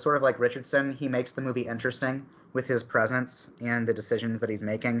film, but sort of like Richardson, he makes the movie interesting with his presence and the decisions that he's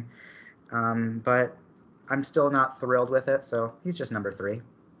making. But I'm still not thrilled with it, so he's just number 3.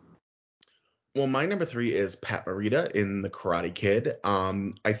 Well, my number 3 is Pat Morita in The Karate Kid.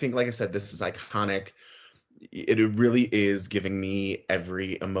 I think, like I said, this is iconic. It really is giving me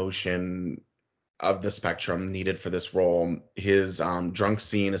every emotion of the spectrum needed for this role. His drunk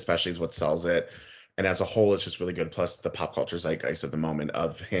scene especially is what sells it. And as a whole, it's just really good. Plus, the pop culture zeitgeist of the moment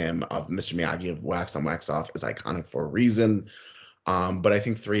of him, of Mr. Miyagi, of Wax On, Wax Off, is iconic for a reason. But I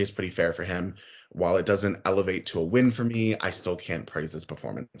think 3 is pretty fair for him. While it doesn't elevate to a win for me, I still can't praise his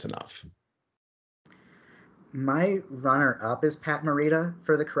performance enough. My runner-up is Pat Morita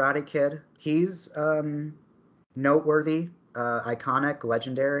for The Karate Kid. He's noteworthy, iconic,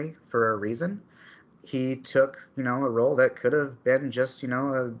 legendary for a reason. He took, a role that could have been just,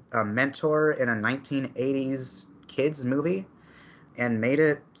 a mentor in a 1980s kids movie and made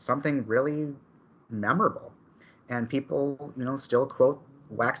it something really memorable. And people, still quote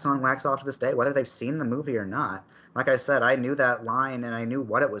Wax On, Wax Off to this day, whether they've seen the movie or not. Like I said, I knew that line and I knew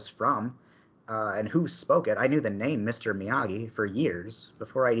what it was from and who spoke it. I knew the name Mr. Miyagi for years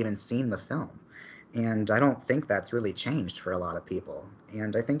before I'd even seen the film. And I don't think that's really changed for a lot of people.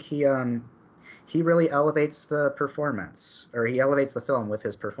 And I think he really elevates the performance, or he elevates the film with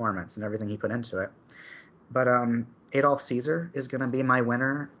his performance and everything he put into it. But Adolph Caesar is going to be my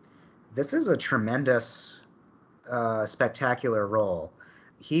winner. This is a tremendous, spectacular role.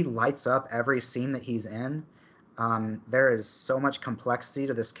 He lights up every scene that he's in. There is so much complexity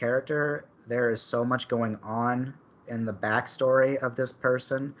to this character. There is so much going on in the backstory of this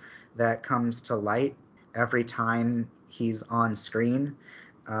person that comes to light every time he's on screen.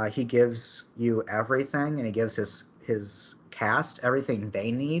 He gives you everything, and he gives his cast everything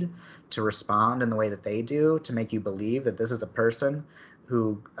they need to respond in the way that they do, to make you believe that this is a person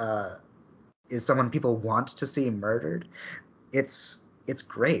who is someone people want to see murdered. It's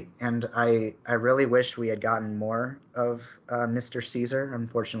great, and I really wish we had gotten more of Mr. Caesar.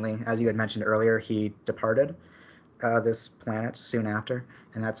 Unfortunately, as you had mentioned earlier, he departed this planet soon after,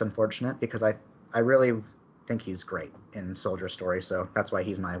 and that's unfortunate because I really think he's great in Soldier Story, so that's why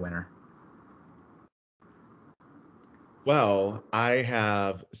he's my winner. Well, I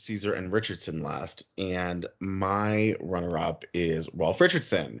have Caesar and Richardson left, and my runner-up is Ralph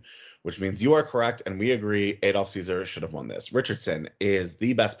Richardson, which means you are correct, and we agree Adolph Caesar should have won this. Richardson is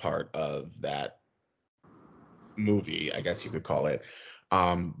the best part of that movie, I guess you could call it.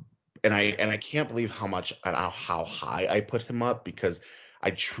 And I can't believe how high I put him up, because I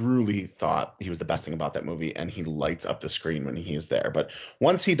truly thought he was the best thing about that movie, and he lights up the screen when he is there. But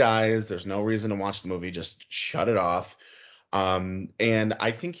once he dies, there's no reason to watch the movie. Just shut it off. And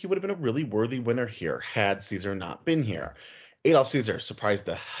I think he would have been a really worthy winner here had Caesar not been here. Adolf Caesar surprised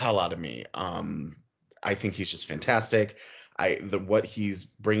the hell out of me. I think he's just fantastic. What he's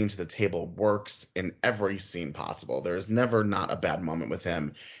bringing to the table works in every scene possible. There's never not a bad moment with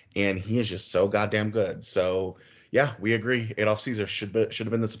him, and he is just so goddamn good. So yeah, we agree. Adolf Caesar should have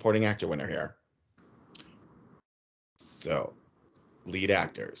been the supporting actor winner here. So, lead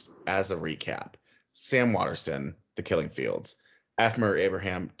actors, as a recap: Sam Waterston, The Killing Fields; F. Murray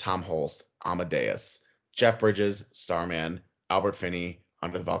Abraham, Tom Hulce, Amadeus; Jeff Bridges, Starman; Albert Finney,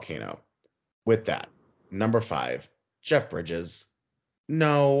 Under the Volcano. With that, number 5, Jeff Bridges.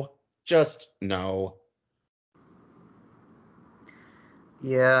 No, just no.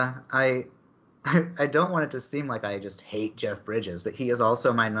 Yeah, I don't want it to seem like I just hate Jeff Bridges, but he is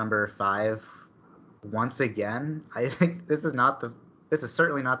also my number 5 once again. I think this is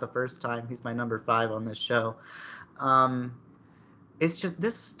certainly not the first time he's my number 5 on this show. It's just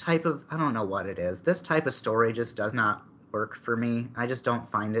this type of, I don't know what it is. This type of story just does not work for me. I just don't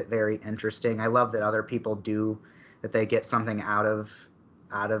find it very interesting. I love that other people do, that they get something out of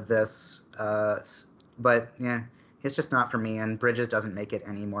this. But yeah, it's just not for me, and Bridges doesn't make it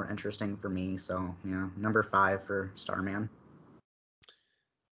any more interesting for me. So yeah, number 5 for Starman.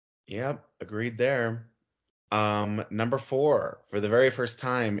 Yep, agreed there. Number 4, for the very first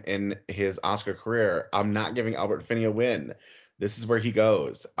time in his Oscar career, I'm not giving Albert Finney a win. This is where he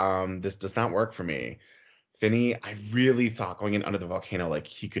goes. This does not work for me. Finney, I really thought going in Under the Volcano, like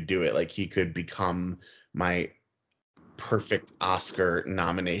he could do it, like he could become my perfect Oscar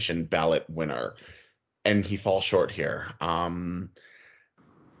nomination ballot winner, and he falls short here.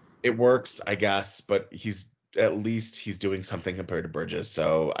 It works, I guess, but he's doing something compared to Bridges,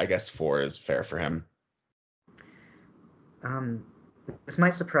 so I guess 4 is fair for him. This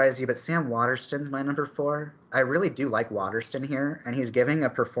might surprise you, but Sam Waterston's my number 4. I really do like Waterston here, and he's giving a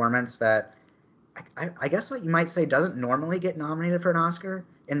performance that I guess what you might say doesn't normally get nominated for an Oscar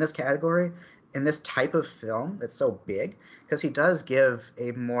in this category, in this type of film that's so big, because he does give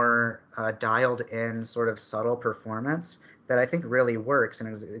a more dialed in, sort of subtle performance that I think really works and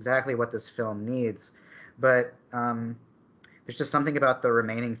is exactly what this film needs. But there's just something about the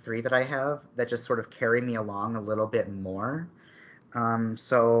remaining 3 that I have that just sort of carry me along a little bit more.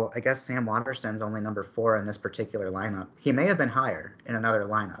 So I guess Sam Waterston's only number 4 in this particular lineup. He may have been higher in another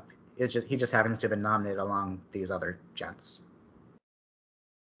lineup. He just happens to have been nominated along these other gents.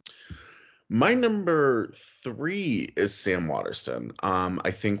 My number 3 is Sam Waterston.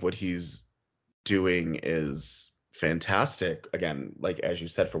 I think what he's doing is fantastic. Again, like as you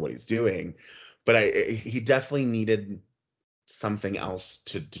said, for what he's doing, but he definitely needed something else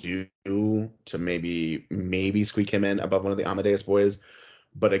to do to maybe squeak him in above one of the Amadeus boys.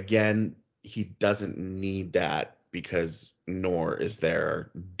 But again, he doesn't need that because Noor is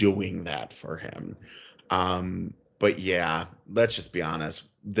there doing that for him. But yeah, let's just be honest.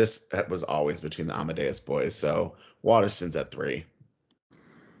 This was always between the Amadeus boys, so Waterston's at 3.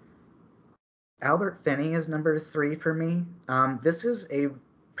 Albert Finney is number 3 for me. This is a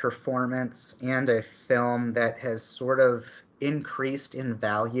performance and a film that has sort of increased in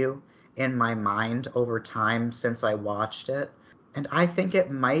value in my mind over time since I watched it. And I think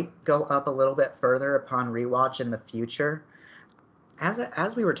it might go up a little bit further upon rewatch in the future.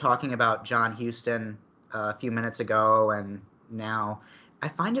 As we were talking about John Huston a few minutes ago and now, I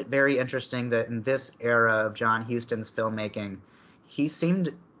find it very interesting that in this era of John Huston's filmmaking,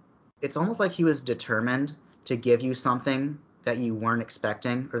 it's almost like he was determined to give you something that you weren't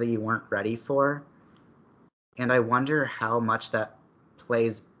expecting or that you weren't ready for. And I wonder how much that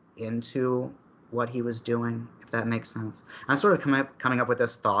plays into what he was doing, if that makes sense. I'm sort of coming up with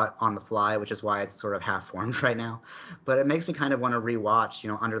this thought on the fly, which is why it's sort of half formed right now. But it makes me kind of want to rewatch,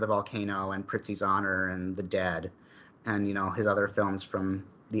 Under the Volcano and Prizzi's Honor and The Dead and, his other films from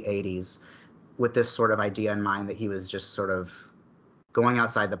the 80s with this sort of idea in mind that he was just sort of going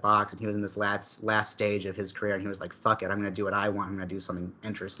outside the box, and he was in this last stage of his career, and he was like, fuck it, I'm going to do what I want. I'm going to do something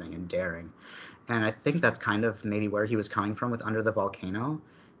interesting and daring. And I think that's kind of maybe where he was coming from with Under the Volcano,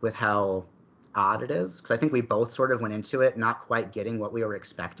 with how odd it is, because I think we both sort of went into it not quite getting what we were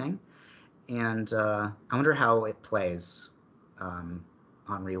expecting. And I wonder how it plays on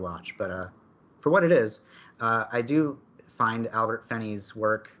rewatch. But for what it is, I do find Albert Finney's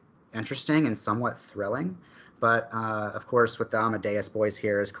work interesting and somewhat thrilling. But of course, with the Amadeus boys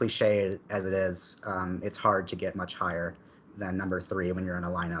here, as cliche as it is, it's hard to get much higher than number 3 when you're in a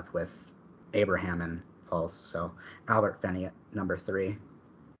lineup with Abraham and Hulce. So Albert Finney at number 3.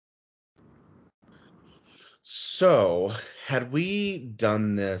 So had we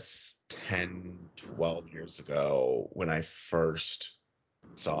done this 10, 12 years ago when I first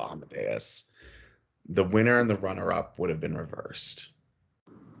saw Amadeus, the winner and the runner-up would have been reversed.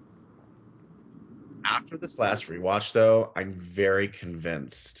 After this last rewatch, though, I'm very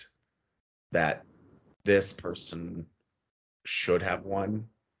convinced that this person should have won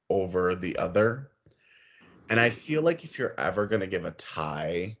over the other. And I feel like if you're ever going to give a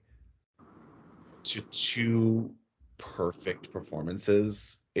tie to two perfect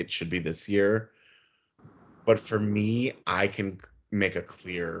performances, it should be this year. But for me, I can make a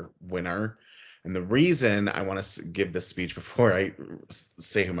clear winner. And the reason I want to give this speech before I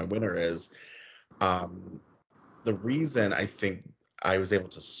say who my winner is, the reason I think I was able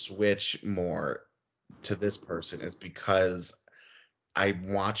to switch more to this person is because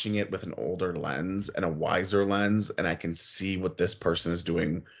I'm watching it with an older lens and a wiser lens, and I can see what this person is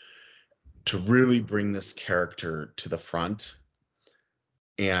doing to really bring this character to the front,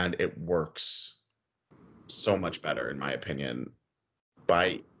 and it works so much better, in my opinion.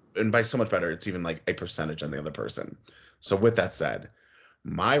 By so much better, it's even like a percentage on the other person. So with that said,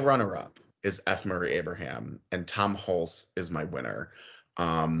 my runner-up is F. Murray Abraham, and Tom Hulce is my winner.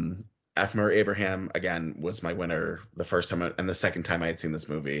 F. Murray Abraham, again, was my winner the first time and the second time I had seen this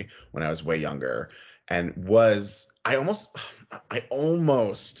movie when I was way younger, and I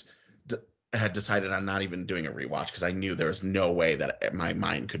almost had decided on not even doing a rewatch because I knew there was no way that my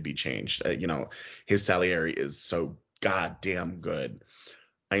mind could be changed. His Salieri is so goddamn good.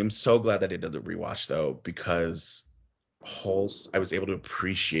 I am so glad that I did the rewatch, though, because Hulse, I was able to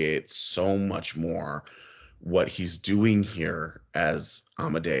appreciate so much more what he's doing here as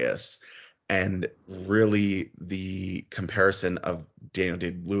Amadeus. And really, the comparison of Daniel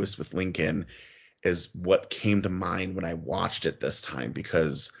Day-Lewis with Lincoln is what came to mind when I watched it this time,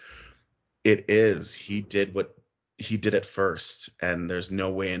 because he did it first, and there's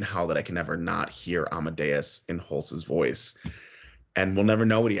no way in hell that I can ever not hear Amadeus in Hulse's voice. And we'll never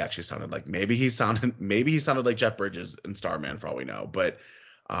know what he actually sounded like. Maybe he sounded like Jeff Bridges in Starman, for all we know. But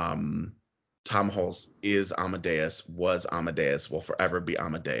Tom Hulce is Amadeus, was Amadeus, will forever be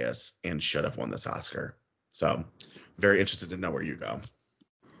Amadeus, and should have won this Oscar. So, very interested to know where you go.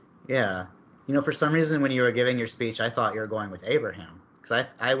 Yeah. For some reason when you were giving your speech, I thought you were going with Abraham. Because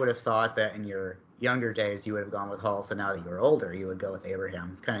I would have thought that in your younger days you would have gone with Hulse, and now that you're older, you would go with Abraham.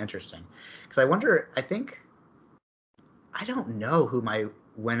 It's kind of interesting. Because I don't know who my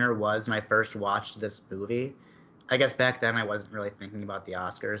winner was when I first watched this movie. I guess back then I wasn't really thinking about the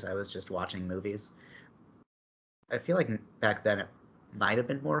Oscars. I was just watching movies. I feel like back then it might have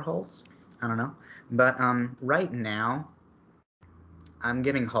been more Hulse. I don't know. But right now, I'm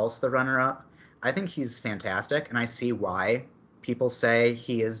giving Hulse the runner-up. I think he's fantastic, and I see why people say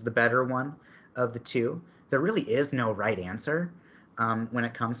he is the better one of the two. There really is no right answer when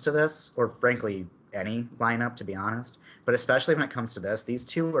it comes to this, or frankly, any lineup, to be honest. But especially when it comes to this, these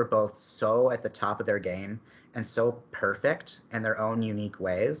two are both so at the top of their game and so perfect in their own unique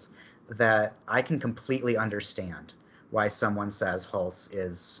ways that I can completely understand why someone says Hulse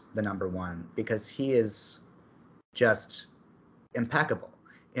is the number one, because he is just impeccable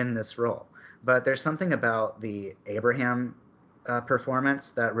in this role. But there's something about the Abraham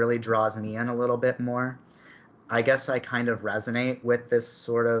performance that really draws me in a little bit more. I guess I kind of resonate with this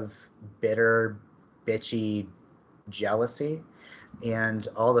sort of bitter, bitchy jealousy and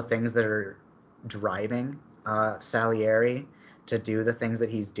all the things that are driving Salieri to do the things that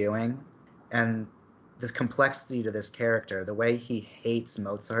he's doing, and this complexity to this character, the way he hates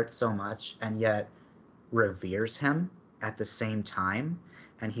Mozart so much and yet reveres him at the same time,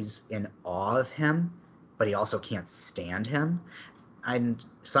 and he's in awe of him, but he also can't stand him. And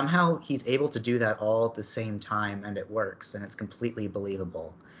somehow he's able to do that all at the same time, and it works, and it's completely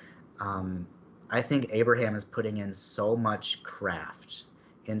believable. I think Abraham is putting in so much craft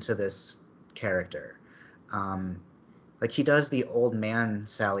into this character. Like, he does the old man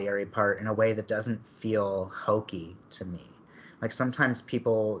Salieri part in a way that doesn't feel hokey to me. Like, sometimes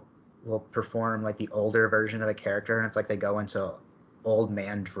people will perform like the older version of a character, and it's like they go into old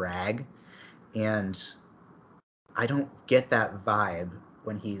man drag, and I don't get that vibe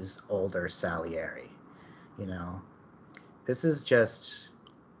when he's older Salieri. This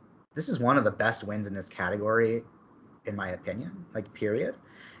is one of the best wins in this category, in my opinion, like, period.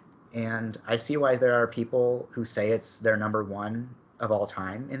 And I see why there are people who say it's their number one of all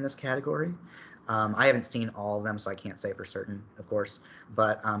time in this category. I haven't seen all of them, so I can't say for certain, of course.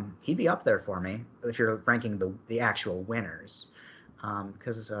 But he'd be up there for me if you're ranking the actual winners,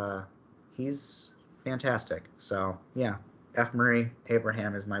 because he's fantastic. So, yeah, F. Murray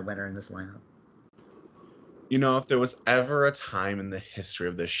Abraham is my winner in this lineup. If there was ever a time in the history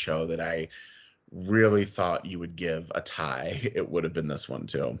of this show that I really thought you would give a tie, it would have been this one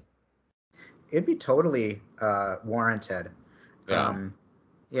too. it'd be totally warranted. Yeah.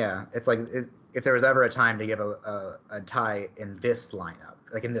 Yeah, it's like if there was ever a time to give a tie in this lineup,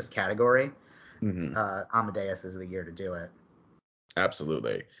 like in this category, Amadeus is the year to do it.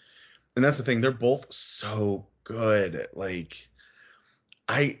 Absolutely. And that's the thing, they're both so good. Like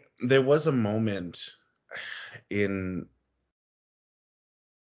there was a moment in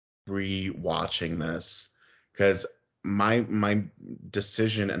re-watching this because my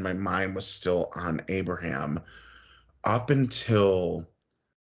decision and my mind was still on Abraham up until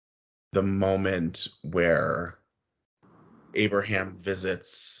the moment where Abraham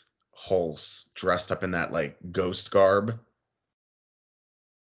visits Hulse dressed up in that like ghost garb.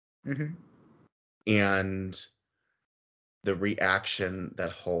 And the reaction that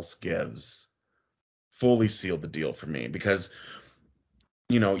Hulse gives fully sealed the deal for me because,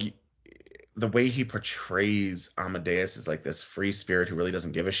 the way he portrays Amadeus is like this free spirit who really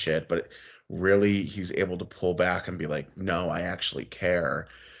doesn't give a shit, but really he's able to pull back and be like, no, I actually care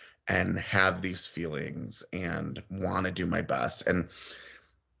and have these feelings and want to do my best. And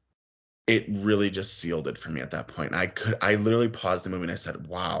it really just sealed it for me at that point. I literally paused the movie and I said,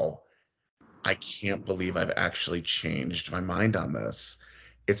 wow, I can't believe I've actually changed my mind on this.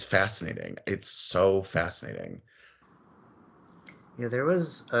 It's fascinating. It's so fascinating. Yeah, there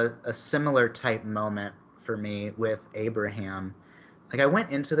was a similar type moment for me with Abraham. Like, I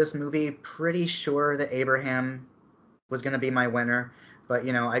went into this movie pretty sure that Abraham was going to be my winner, but,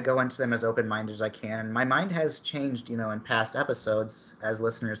 I go into them as open-minded as I can. And my mind has changed, in past episodes, as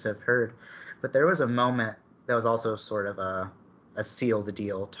listeners have heard. But there was a moment that was also sort of a seal the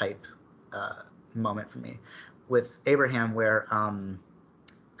deal type moment for me with Abraham where,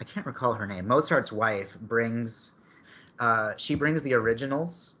 I can't recall her name, Mozart's wife brings the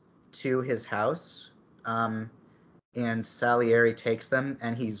originals to his house, and Salieri takes them,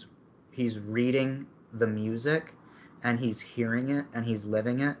 and he's reading the music, and he's hearing it, and he's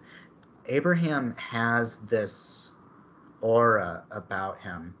living it. Abraham has this aura about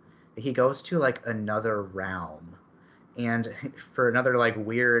him. He goes to like another realm, and for another like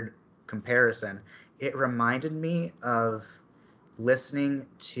weird comparison, it reminded me of listening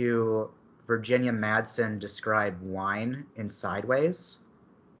to Virginia Madsen describe wine in Sideways,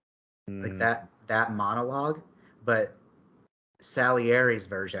 like that monologue, but Salieri's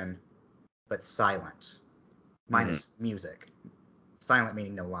version, but silent, minus music. Silent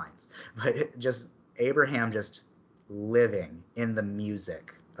meaning no lines, but just Abraham just living in the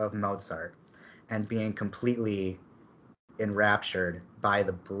music of Mozart and being completely enraptured by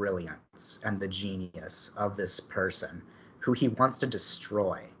the brilliance and the genius of this person who he wants to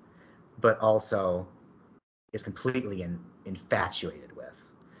destroy, but also is completely infatuated with.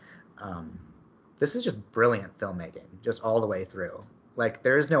 This is just brilliant filmmaking, just all the way through. Like,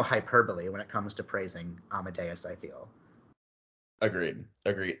 there is no hyperbole when it comes to praising Amadeus, I feel. Agreed.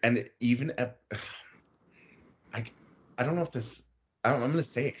 And even I don't know if this, I'm going to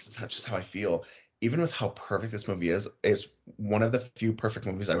say it because it's not just how I feel. Even with how perfect this movie is, it's one of the few perfect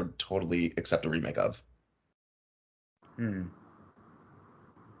movies I would totally accept a remake of.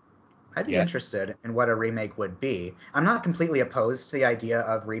 I'd be interested in what a remake would be. I'm not completely opposed to the idea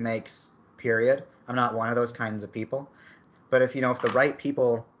of remakes, period. I'm not one of those kinds of people. But if the right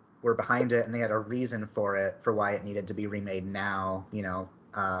people were behind it and they had a reason for it, for why it needed to be remade now,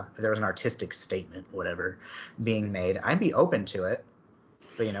 if there was an artistic statement, whatever, being made, I'd be open to it.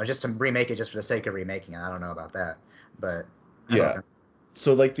 But, just to remake it just for the sake of remaking it, I don't know about that. But yeah.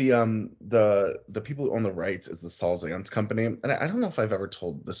 So like the people who own the rights is the Saul Zaentz company, and I don't know if I've ever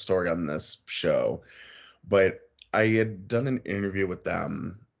told the story on this show, but I had done an interview with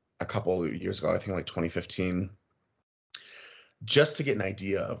them a couple of years ago, I think like 2015, just to get an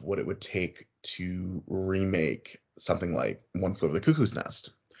idea of what it would take to remake something like One Flew Over the Cuckoo's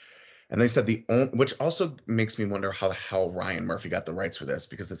Nest. And they said which also makes me wonder how the hell Ryan Murphy got the rights for this,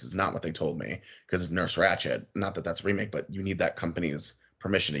 because this is not what they told me because of Nurse Ratched. Not that that's a remake, but you need that company's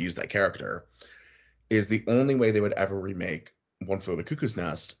permission to use that character. Is the only way they would ever remake One Flew Over the Cuckoo's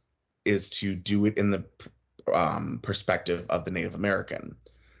Nest is to do it in the perspective of the Native American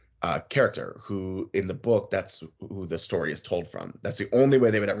character, who in the book, that's who the story is told from. That's the only way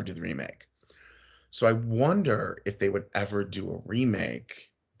they would ever do the remake. So I wonder if they would ever do a remake,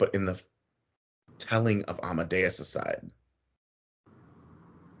 but in the telling of Amadeus' side.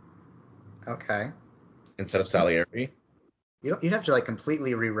 Okay. Instead of Salieri. You'd have to like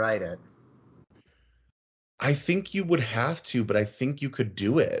completely rewrite it. I think you would have to, but I think you could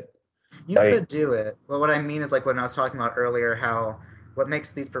do it. You could do it. But what I mean is, like, when I was talking about earlier, how what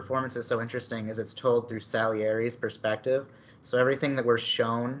makes these performances so interesting is it's told through Salieri's perspective. So everything that we're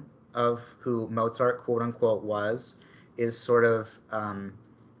shown of who Mozart, quote unquote, was is sort of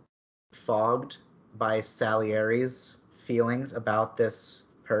fogged by Salieri's feelings about this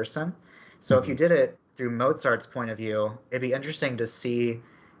person. So if you did it through Mozart's point of view, it'd be interesting to see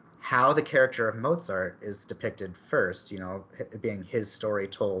how the character of Mozart is depicted first, it being his story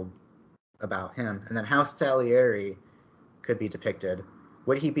told about him, and then how Salieri could be depicted.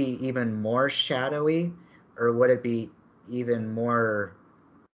 Would he be even more shadowy, or would it be even more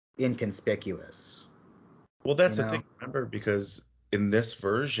inconspicuous? Well, that's the thing, remember, because in this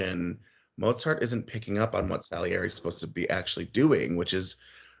version, Mozart isn't picking up on what Salieri is supposed to be actually doing, which is,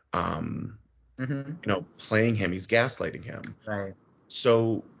 playing him. He's gaslighting him. Right.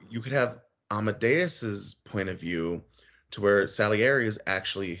 So you could have Amadeus's point of view to where Salieri is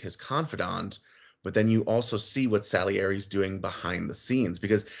actually his confidant, but then you also see what Salieri's doing behind the scenes,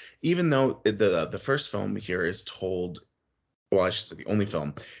 because even though the first film here is told, well, I should say the only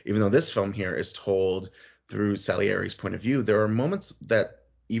film, even though this film here is told through Salieri's point of view, there are moments that,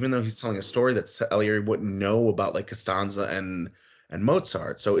 even though he's telling a story, that Salieri wouldn't know about, like Costanza and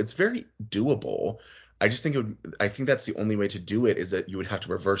Mozart. So it's very doable. I just think I think that's the only way to do it, is that you would have to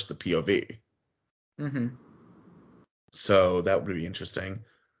reverse the POV. So that would be interesting.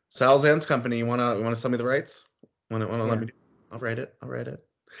 Salzan's company, you wanna sell me the rights? Wanna let me? I'll write it.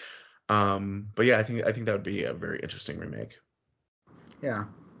 But yeah, I think that would be a very interesting remake. Yeah.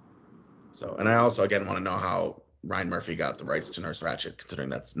 So, and I also again want to know how Ryan Murphy got the rights to Nurse Ratched, considering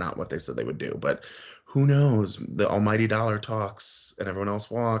that's not what they said they would do. But who knows? The almighty dollar talks and everyone else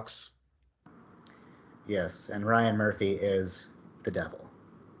walks. Yes, and Ryan Murphy is the devil.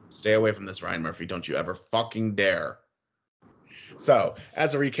 Stay away from this, Ryan Murphy. Don't you ever fucking dare. So,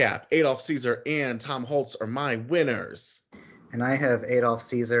 as a recap, Adolph Caesar and Tom Holtz are my winners. And I have Adolph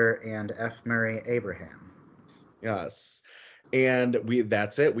Caesar and F. Murray Abraham. Yes. And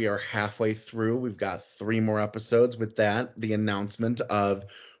that's it. We are halfway through. We've got 3 more episodes. With that, the announcement of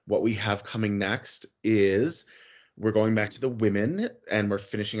what we have coming next is we're going back to the women, and we're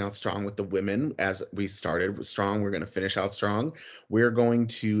finishing out strong with the women. As we started strong, we're going to finish out strong. We're going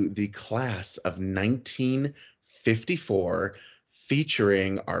to the class of 1954,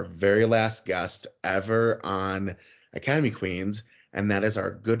 featuring our very last guest ever on Academy Queens, and that is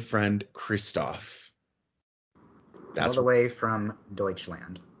our good friend Christoph. All the way from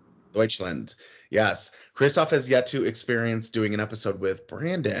Deutschland. Yes. Christoph has yet to experience doing an episode with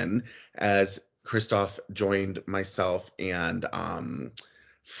Brandon, as Christoph joined myself and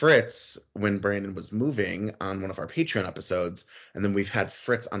Fritz when Brandon was moving on one of our Patreon episodes. And then we've had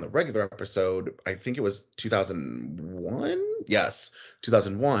Fritz on the regular episode. I think it was 2001. Yes,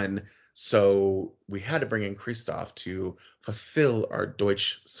 2001. So we had to bring in Christoph to fulfill our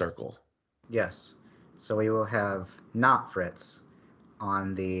Deutsch circle. Yes. So we will have not Fritz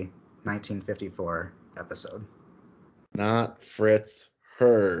on the 1954 episode. Not Fritz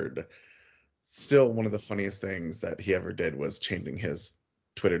Heard. Still, one of the funniest things that he ever did was changing his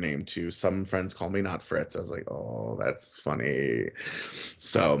Twitter name to Some Friends Call Me Not Fritz. I was like, oh, that's funny.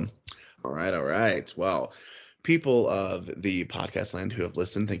 So, all right. Well, people of the podcast land who have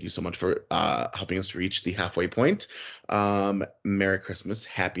listened, thank you so much for helping us reach the halfway point. Merry Christmas.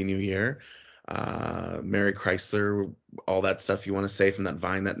 Happy New Year. Mary Chrysler, all that stuff you want to say from that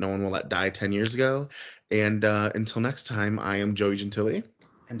vine that no one will let die 10 years ago. And until next time, I am Joey Gentili.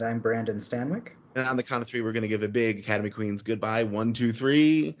 And I'm Brandon Stanwyck. And on the count of 3, we're going to give a big Academy Queens goodbye. 1, 2,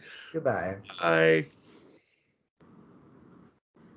 3. Goodbye. Bye.